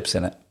kebab? Chips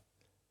in it.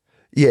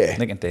 Yeah.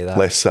 They can do that.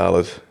 Less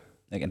salad.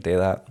 They can do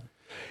that.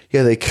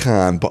 Yeah, they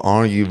can, but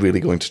are you really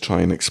going to try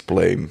and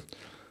explain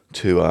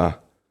to a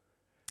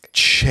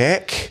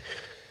Czech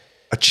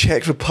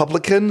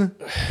Republican?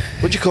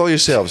 What do you call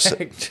yourselves?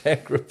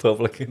 Czech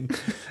Republican.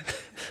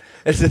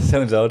 It just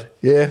sounds odd.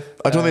 Yeah,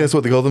 I don't think that's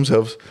what they call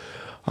themselves.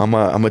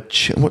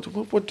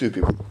 What do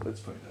people? Let's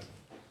find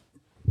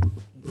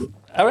out.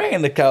 I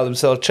reckon they call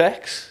themselves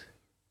Czechs.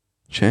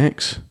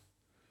 Czechs?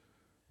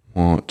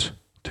 What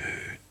do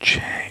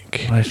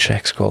Czech? What do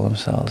Czechs call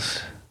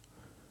themselves?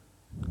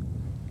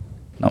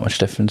 Not much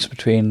difference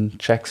between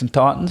Czechs and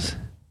Tartans.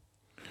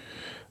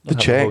 The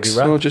Czechs?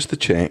 No, just the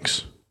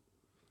Czechs.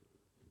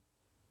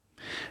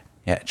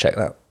 Yeah, check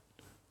that.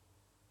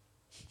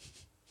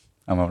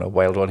 I'm having a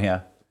wild one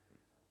here.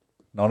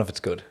 None of it's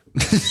good.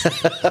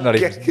 not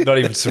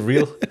even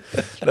surreal.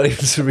 Not even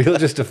surreal,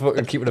 just to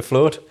fucking keep it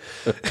afloat.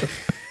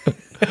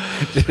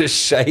 Just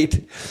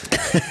shite.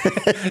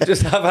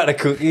 Just have had a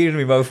cookie and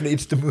my mouth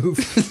needs to move.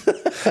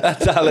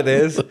 That's all it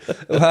is.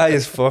 High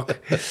as fuck.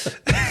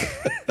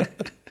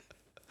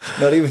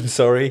 Not even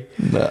sorry.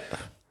 Nah.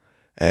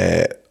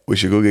 We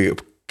should go get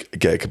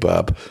a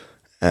kebab.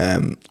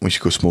 We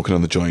should go smoking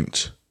on the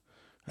joint.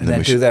 And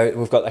then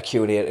we've got that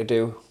Q&A to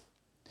do.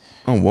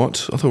 Oh,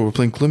 what? I thought we were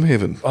playing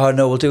Gloomhaven. Oh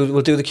no, we'll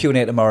do the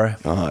Q&A tomorrow.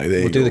 Aye,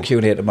 We'll do the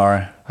Q&A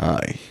tomorrow.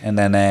 Aye. And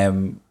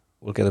then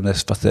we'll get them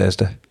this for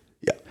Thursday.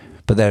 Yeah.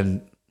 But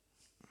then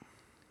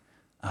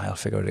I'll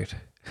figure it out.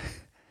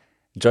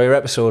 Enjoy your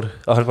episode.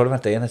 Oh, what am I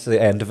doing? That's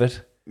the end of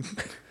it.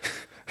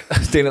 I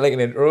was doing it like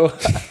an intro.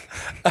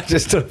 I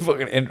just done a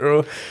fucking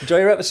intro. Enjoy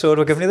your episode.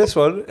 We're giving you this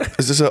one.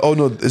 Is this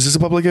a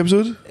public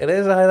episode? It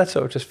is. That's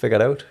what I've just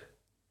figured out.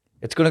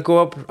 It's going to go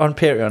up on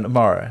Patreon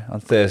tomorrow, on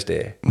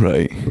Thursday.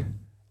 Right.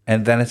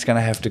 And then it's going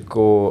to have to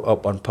go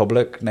up on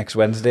public next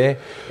Wednesday.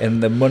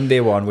 And the Monday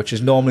one, which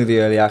is normally the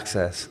early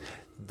access,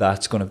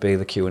 that's going to be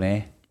the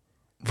Q&A.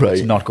 Right.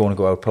 It's not going to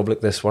go out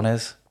public, this one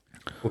is.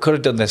 We could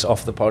have done this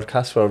off the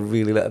podcast, but I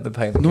really let them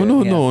behind the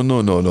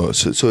curtain. No.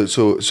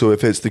 So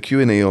if it's the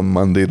Q&A on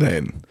Monday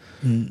then,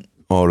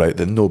 all right,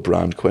 then no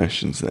brand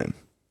questions then.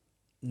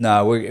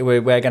 No,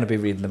 we're going to be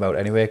reading them out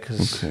anyway,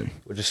 because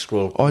we'll just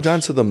scroll. Oh, I'd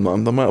answer them.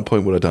 I'm at a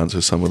point where I'd answer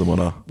some of them on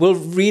a... We'll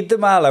read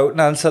them all out and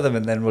answer them,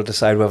 and then we'll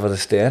decide whether they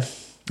stay in.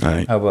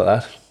 Right. How about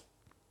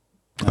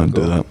that? I'll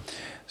do that.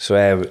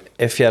 So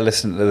if you're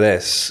listening to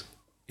this,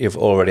 you've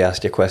already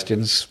asked your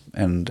questions,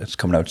 and it's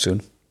coming out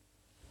soon.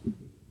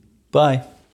 Bye.